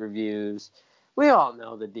get great reviews. We all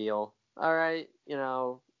know the deal. All right,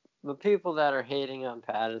 the people that are hating on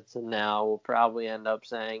Pattinson now will probably end up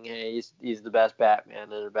saying, "Hey, he's the best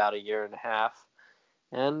Batman in about a year and a half,"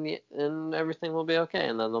 and everything will be okay.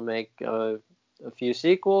 And then they'll make a few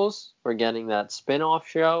sequels. We're getting that spin-off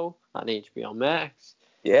show on HBO Max.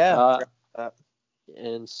 Yeah.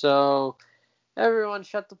 And so everyone,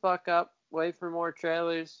 shut the fuck up. Wait for more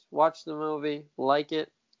trailers. Watch the movie, like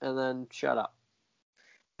it, and then shut up.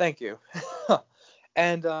 Thank you.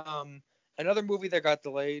 And another movie that got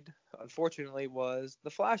delayed, unfortunately, was the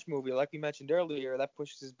Flash movie. Like we mentioned earlier, that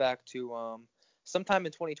pushes us back to sometime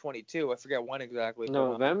in 2022. I forget when exactly.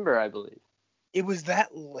 November, I believe. It was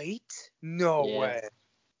that late? No way.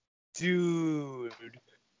 Dude.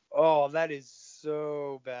 Oh, that is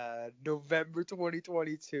so bad. November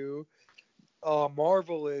 2022.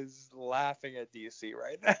 Marvel is laughing at DC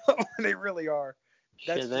right now. They really are.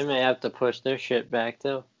 Shit, they may have to push their shit back,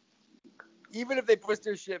 too. Even if they push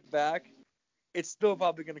their shit back, it's still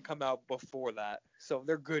probably going to come out before that. So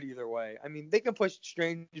they're good either way. I mean, they can push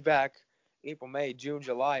Strange back April, May, June,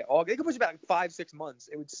 July, August. They can push it back 5-6 months.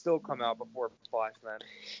 It would still come out before Flash, man.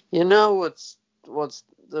 You know what's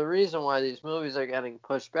the reason why these movies are getting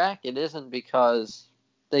pushed back? It isn't because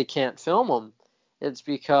they can't film them. It's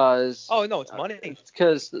because... Oh, no, it's money. It's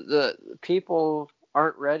because the people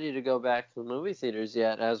aren't ready to go back to the movie theaters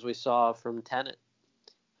yet, as we saw from Tenet.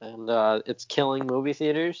 And it's killing movie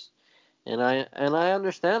theaters. And I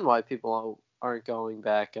understand why people aren't going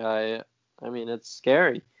back. I mean, it's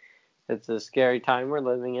scary. It's a scary time we're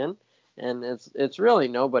living in, and it's really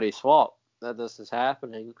nobody's fault that this is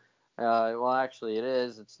happening. Well, actually, it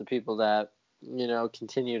is. It's the people that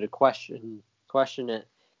continue to question it,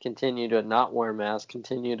 continue to not wear masks,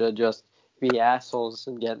 continue to just be assholes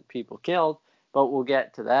and get people killed. But we'll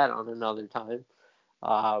get to that on another time.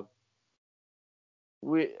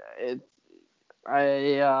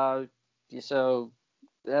 So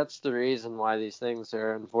that's the reason why these things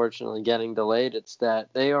are unfortunately getting delayed. It's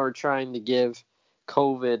that they are trying to give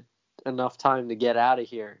COVID enough time to get out of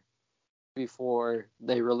here before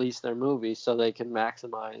they release their movie so they can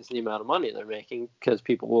maximize the amount of money they're making, because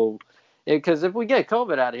if we get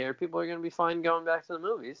COVID out of here, people are going to be fine going back to the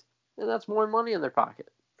movies, and that's more money in their pocket.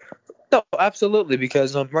 No, absolutely,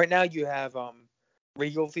 because right now you have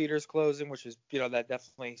Regal theaters closing, which is, that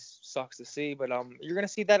definitely sucks to see, but you're going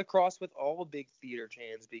to see that across with all big theater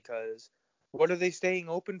chains, because what are they staying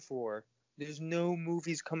open for? There's no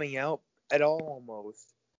movies coming out at all,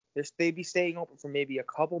 almost. They'd be staying open for maybe a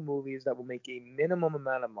couple movies that will make a minimum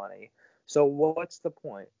amount of money. So what's the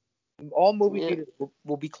point? All movie theaters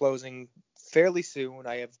will be closing fairly soon.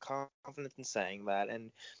 I have confidence in saying that.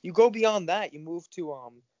 And you go beyond that, you move to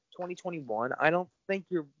 2021. I don't think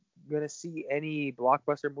you're gonna see any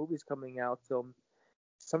blockbuster movies coming out till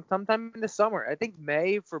sometime in the summer. I think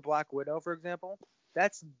May for Black Widow, for example.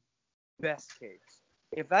 That's best case.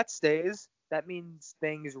 If that stays, that means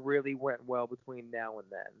things really went well between now and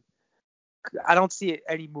then. I don't see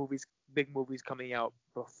any big movies coming out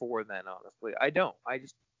before then. Honestly, I don't. I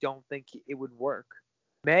just don't think it would work.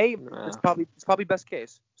 May, No. it's probably best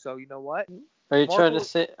case. So you know what? Are you trying to Marvel,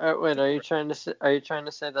 say? Wait, are you trying to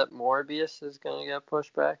say that Morbius is gonna get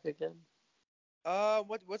pushed back again?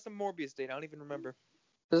 what's the Morbius date? I don't even remember.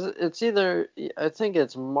 It's either I think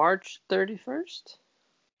it's March 31st.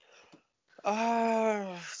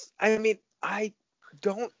 I mean, I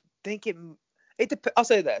don't think it. I'll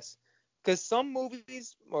say this, because some movies,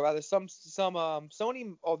 or rather some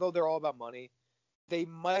Sony, although they're all about money, they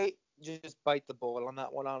might just bite the bullet on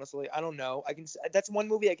that one. Honestly, I don't know. That's one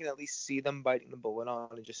movie I can at least see them biting the bullet on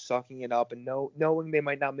and just sucking it up and knowing they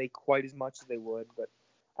might not make quite as much as they would, but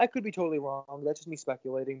I could be totally wrong. That's just me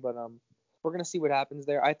speculating, but we're gonna see what happens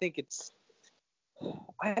there. I think it's.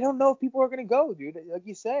 I don't know if people are gonna go, dude. Like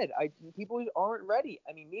you said, people aren't ready.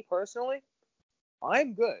 I mean, me personally,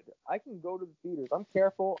 I'm good. I can go to the theaters. I'm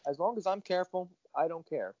careful. As long as I'm careful, I don't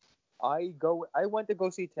care. I went to go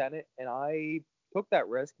see Tenet, and I took that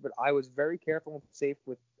risk, but I was very careful and safe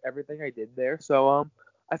with everything I did there. So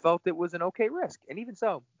I felt it was an okay risk. And even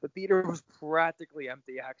so, the theater was practically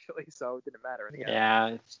empty actually, so it didn't matter in the end.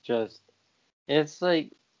 Yeah, it's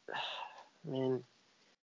like, I mean,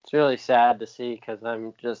 it's really sad to see because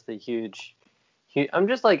I'm just I'm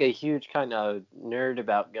just like a huge kind of nerd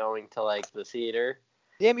about going to like the theater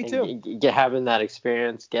Yeah, me too. and having that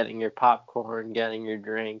experience, getting your popcorn, getting your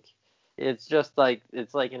drink. It's like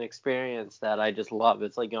an experience that I just love.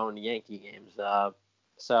 It's like going to Yankee games.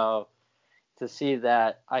 So to see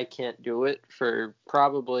that I can't do it for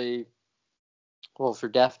for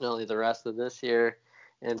definitely the rest of this year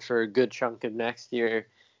and for a good chunk of next year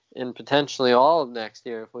and potentially all of next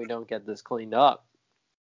year if we don't get this cleaned up.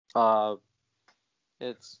 Uh,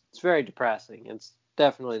 it's very depressing. It's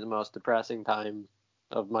definitely the most depressing time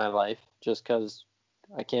of my life just because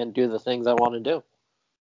I can't do the things I want to do.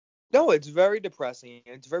 No, it's very depressing.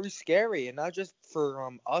 It's very scary, and not just for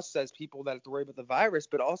us as people that have to worry about the virus,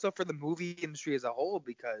 but also for the movie industry as a whole.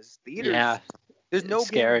 Because theaters, Yeah, there's it's no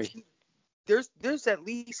scary. guarantee. There's at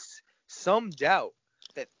least some doubt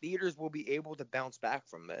that theaters will be able to bounce back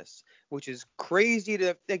from this, which is crazy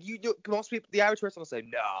to like. You do, most people, the average person will say,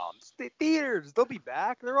 "No, theaters, they'll be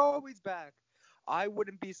back. They're always back." I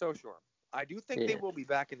wouldn't be so sure. I do think they Yeah, will be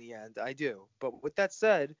back in the end. I do. But with that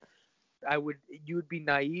said, you would be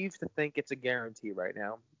naive to think it's a guarantee right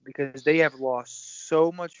now because they have lost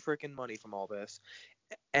so much freaking money from all this.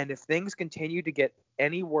 And if things continue to get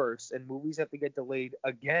any worse and movies have to get delayed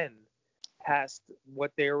again past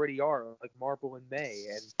what they already are, like Marvel in May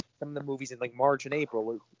and some of the movies in like March and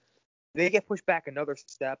April, they get pushed back another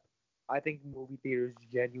step, I think movie theaters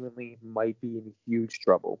genuinely might be in huge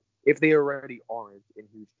trouble if they already aren't in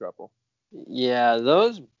huge trouble. yeah,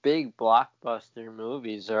 those big blockbuster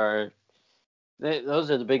movies those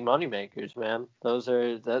are the big money makers, man. Those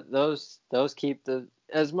keep the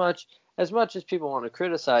as much as people want to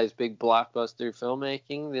criticize big blockbuster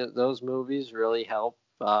filmmaking, those movies really help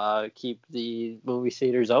keep the movie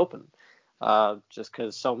theaters open. Just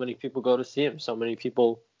because so many people go to see them, so many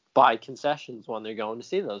people buy concessions when they're going to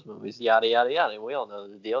see those movies, yada yada yada. We all know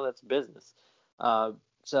the deal. That's business.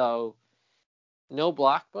 So no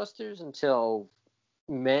blockbusters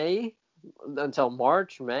May, until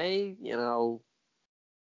March, May.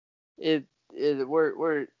 It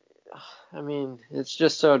we're I mean, it's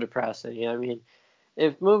just so depressing. I mean,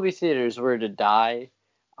 if movie theaters were to die,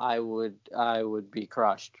 I would be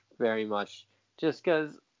crushed very much just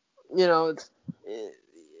cuz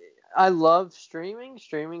I love streaming.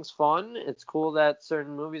 Streaming's fun. It's cool that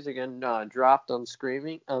certain movies are getting dropped on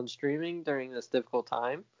streaming during this difficult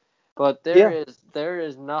time. But Yeah. there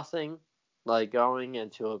is nothing like going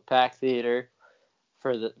into a packed theater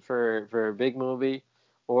for a big movie,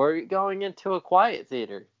 or going into a quiet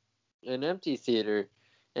theater, an empty theater,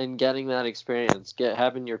 and getting that experience.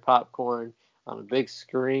 Having your popcorn on a big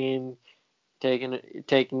screen, taking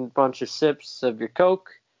a bunch of sips of your Coke.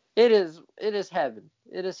 It is heaven.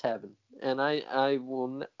 It is heaven, and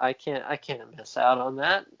I can't miss out on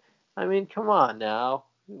that. I mean, come on now.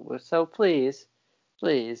 So please,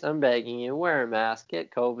 I'm begging you, wear a mask,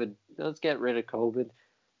 get COVID. Let's get rid of COVID,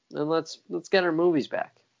 and let's get our movies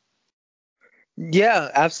back. Yeah,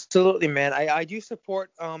 absolutely, man. I do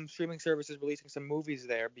support streaming services releasing some movies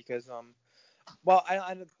there because well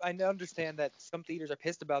I understand that some theaters are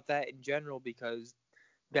pissed about that in general because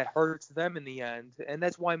that hurts them in the end. And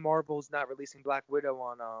that's why Marvel's not releasing Black Widow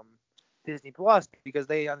on Disney Plus, because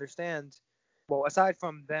they understand. Well, aside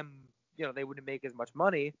from them, they wouldn't make as much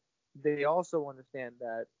money. They also understand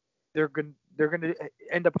that they're gonna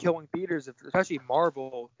end up killing theaters, if, especially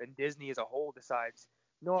Marvel and Disney as a whole decides,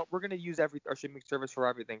 we're gonna use our streaming service for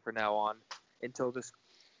everything from now on until this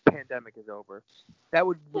pandemic is over. That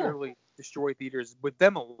would literally destroy theaters with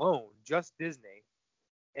them alone, just Disney.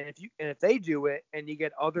 And if they do it, and you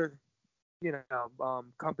get other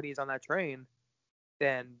companies on that train,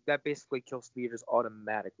 then that basically kills theaters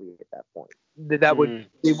automatically at that point. That would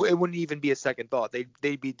it wouldn't even be a second thought.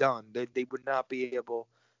 They'd be done. They would not be able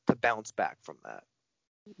to bounce back from that.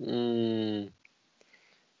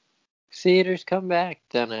 Theaters come back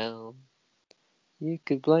down. You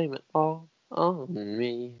could blame it all on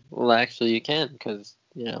me. Well, actually, you can, because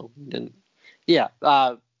didn't. Yeah,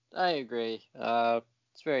 I agree.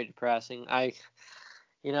 It's very depressing.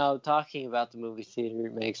 Talking about the movie theater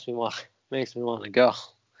makes me want to go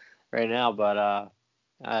right now, but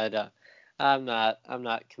I'm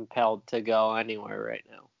not compelled to go anywhere right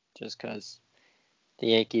now, just because the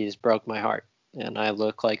Yankees broke my heart and I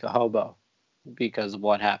look like a hobo because of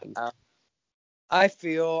what happened. I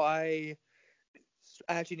feel I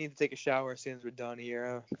actually need to take a shower as soon as we're done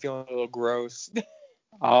here. I'm feeling a little gross.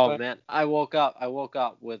 Oh man, I woke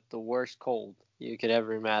up with the worst cold you could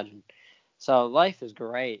ever imagine. So life is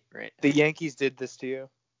great right now. The Yankees did this to you?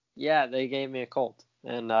 Yeah, they gave me a cold,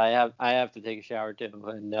 and I have to take a shower too.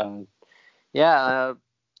 And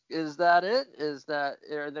is that it?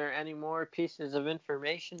 Are there any more pieces of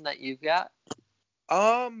information that you've got?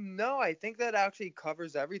 No, I think that actually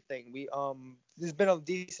covers everything. There's been a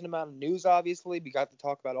decent amount of news, obviously. We got to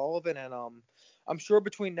talk about all of it, and I'm sure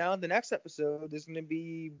between now and the next episode, there's going to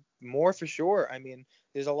be more for sure. I mean,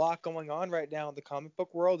 there's a lot going on right now in the comic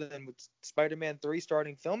book world, and with Spider-Man 3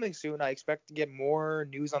 starting filming soon, I expect to get more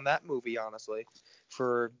news on that movie, honestly,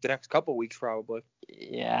 for the next couple weeks probably.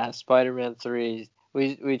 Yeah, Spider-Man 3.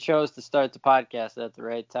 We chose to start the podcast at the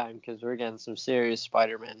right time because we're getting some serious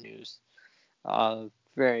Spider-Man news.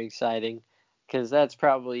 Very exciting, because I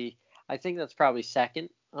think that's probably second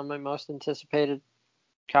on my most anticipated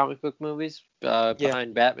comic book movies,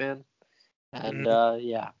 behind Batman. And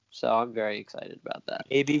so I'm very excited about that.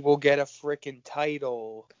 Maybe we'll get a freaking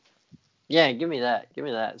title. Yeah, give me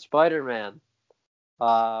that. Spider-Man,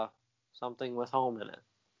 something with home in it.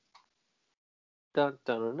 Dun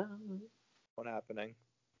dun dun. What's happening?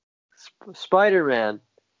 Spider-Man.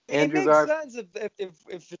 It makes sense if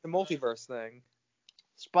it's the multiverse thing.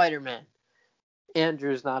 Spider-Man.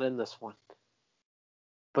 Andrew's not in this one,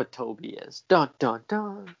 but Toby is. Dun dun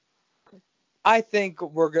dun. I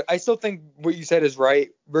still think what you said is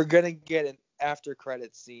right. We're gonna get an after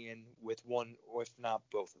credit scene with one, or if not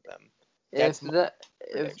both of them. That's my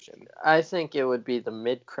prediction. I think it would be the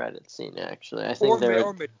mid-credit scene, actually. I think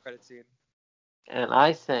or mid-credit scene. And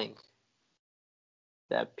I think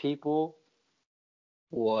that people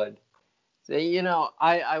would say,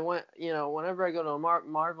 I went, whenever I go to a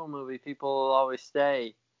Marvel movie, people always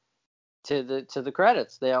stay to the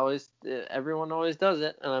credits. Everyone always does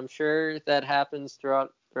it, and I'm sure that happens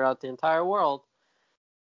throughout the entire world.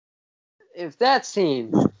 If that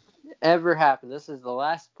scene ever happened, this is the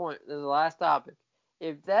last point, this is the last topic.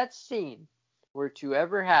 If that scene were to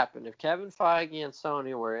ever happen, if Kevin Feige and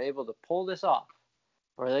Sony were able to pull this off,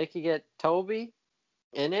 where they could get Toby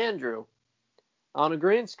and Andrew on a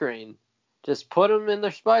green screen, just put them in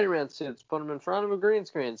their Spider-Man suits, put them in front of a green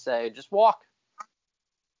screen, say, just walk.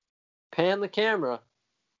 Pan the camera.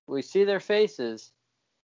 We see their faces,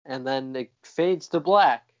 and then it fades to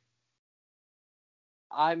black.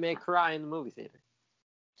 I may cry in the movie theater.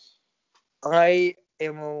 I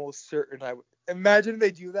am almost certain I would. Imagine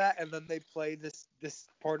they do that, and then they play this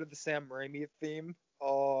part of the Sam Raimi theme.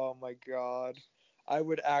 Oh my god. I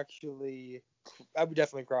would definitely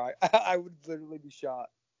cry. I would literally be shot.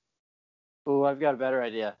 Oh, I've got a better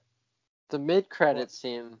idea. The mid-credit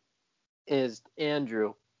scene is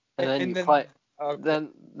Andrew, and then play. Okay.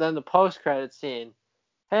 Then the post-credit scene.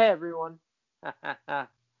 Hey everyone,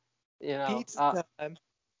 pizza time.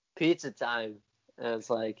 Pizza time, and it's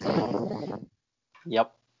like,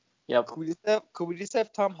 yep. Could we just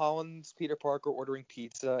have Tom Holland's Peter Parker ordering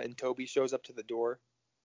pizza, and Toby shows up to the door?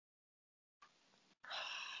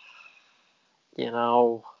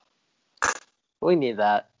 We need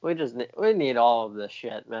that. We need all of this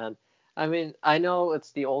shit, man. I mean, I know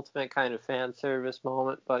it's the ultimate kind of fan service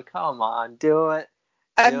moment, but come on, do it.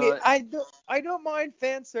 I don't mind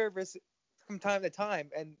fan service from time to time,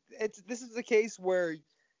 and this is the case where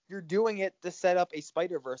you're doing it to set up a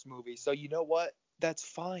Spider-Verse movie, so you know what? That's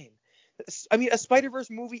fine. I mean, a Spider-Verse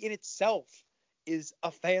movie in itself is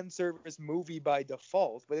a fan service movie by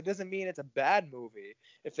default, but it doesn't mean it's a bad movie.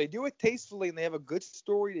 If they do it tastefully and they have a good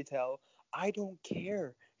story to tell, I don't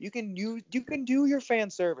care. You can do your fan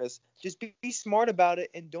service. Just be smart about it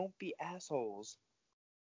and don't be assholes.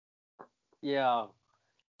 Yeah.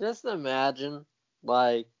 Just imagine,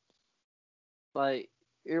 like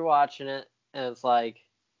you're watching it and it's like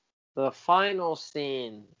the final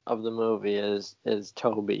scene of the movie is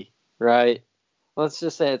Toby, right? Let's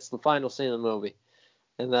just say it's the final scene of the movie,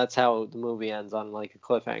 and that's how the movie ends, on like a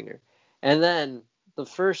cliffhanger. And then the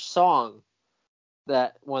first song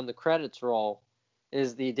that when the credits roll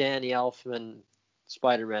is the Danny Elfman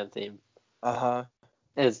Spider-Man theme. Uh-huh.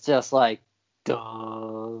 It's just like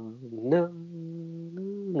dun,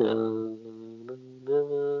 dun, dun, dun,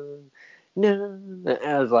 dun. And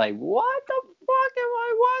I was like, what the fuck am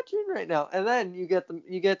I watching right now? And then you get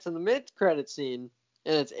to the mid-credit scene,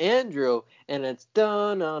 and it's Andrew, and it's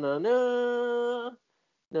dun na na na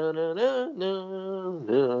na na na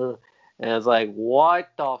na. And it's like,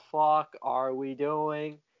 what the fuck are we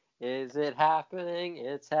doing? Is it happening?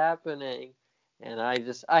 It's happening. And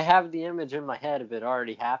I have the image in my head of it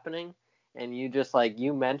already happening, and you just like,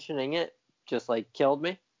 you mentioning it just like killed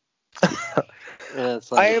me. And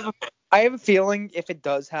it's like, I have a feeling if it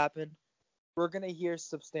does happen, we're gonna hear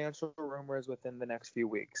substantial rumors within the next few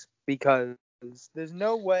weeks, because there's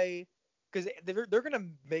no way, because they're gonna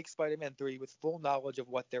make Spider-Man 3 with full knowledge of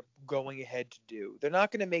what they're going ahead to do. They're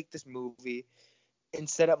not gonna make this movie and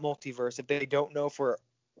set up multiverse if they don't know for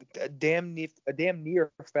a damn near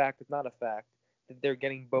fact, if not a fact, that they're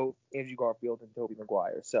getting both Andrew Garfield and Tobey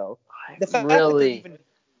Maguire. So the fact that they're even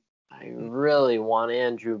I really want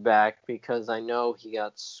Andrew back because I know he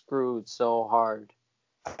got screwed so hard.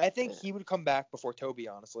 I think he would come back before Tobey,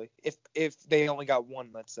 honestly. If they only got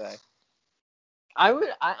one, let's say. I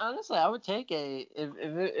would take if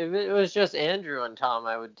it was just Andrew and Tom,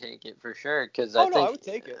 I would take it for sure, because I would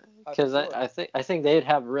take it. Because I think they'd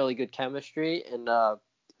have really good chemistry, and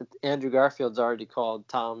Andrew Garfield's already called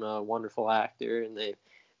Tom a wonderful actor, and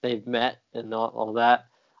they've met and all that.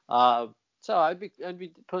 So I'd be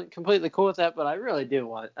completely cool with that, but I really do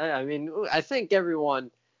want. I mean, I think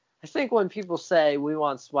when people say we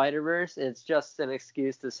want Spider-Verse, it's just an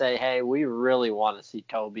excuse to say, hey, we really want to see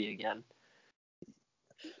Tobey again.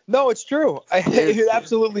 No, it's true. It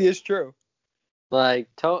absolutely is true.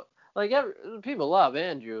 People love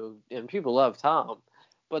Andrew and people love Tom,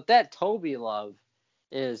 but that Tobey love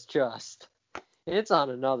is just, it's on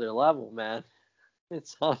another level, man.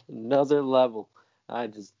 It's on another level. I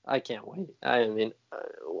can't wait. I mean,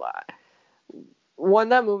 when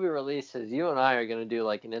that movie releases, you and I are gonna do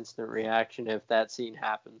like an instant reaction if that scene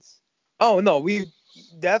happens. Oh no, we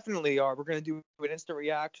definitely are. We're gonna do an instant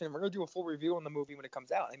reaction. We're gonna do a full review on the movie when it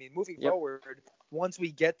comes out. I mean, moving forward, once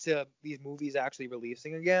we get to these movies actually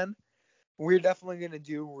releasing again, we're definitely gonna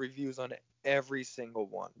do reviews on every single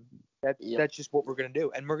one. That's just what we're gonna do,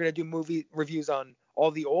 and we're gonna do movie reviews on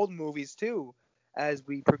all the old movies too, as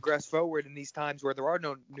we progress forward in these times where there are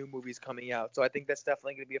no new movies coming out. So I think that's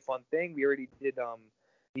definitely gonna be a fun thing. We already did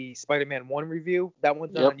the Spider-Man 1 review. That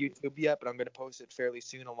one's not on YouTube yet, but I'm going to post it fairly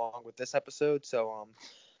soon along with this episode. So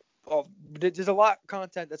there's a lot of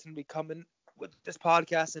content that's going to be coming with this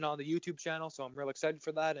podcast and on the YouTube channel, so I'm real excited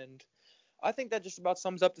for that, and I think that just about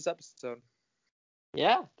sums up this episode.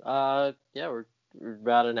 Yeah. We're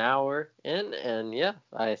about an hour in, and yeah,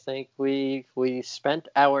 I think we spent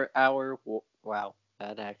our hour. Wow,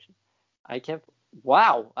 bad action. I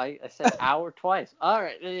said hour twice. All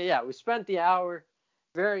right, yeah, we spent the hour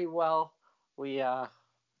very well.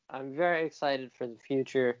 I'm very excited for the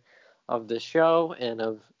future of the show and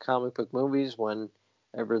of comic book movies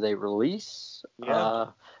whenever they release. Yeah.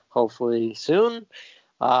 Hopefully soon.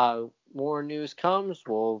 More news comes.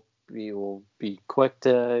 We will be quick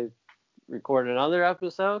to record another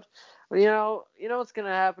episode. But you know what's gonna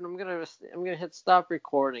happen. I'm gonna hit stop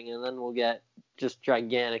recording, and then we'll get just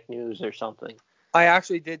gigantic news or something. I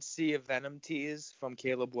actually did see a Venom tease from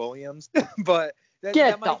Caleb Williams, but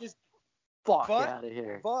that might just fuck out of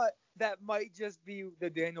here. But that might just be the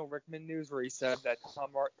Daniel Rickman news where he said that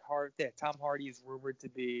Tom Hardy is rumored to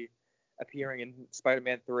be appearing in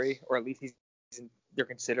Spider-Man 3, or at least they're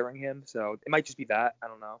considering him. So it might just be that. I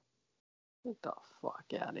don't know. Get the fuck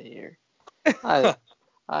out of here.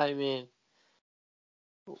 I mean,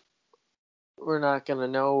 we're not gonna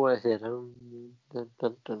know what hit him.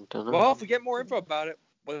 Well, if we get more info about it,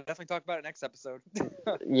 we'll definitely talk about it next episode.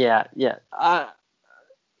 Yeah.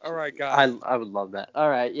 All right, guys. I would love that. All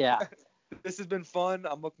right, yeah. This has been fun.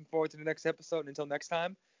 I'm looking forward to the next episode. And until next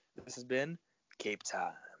time, this has been Cape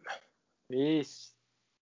Time. Peace.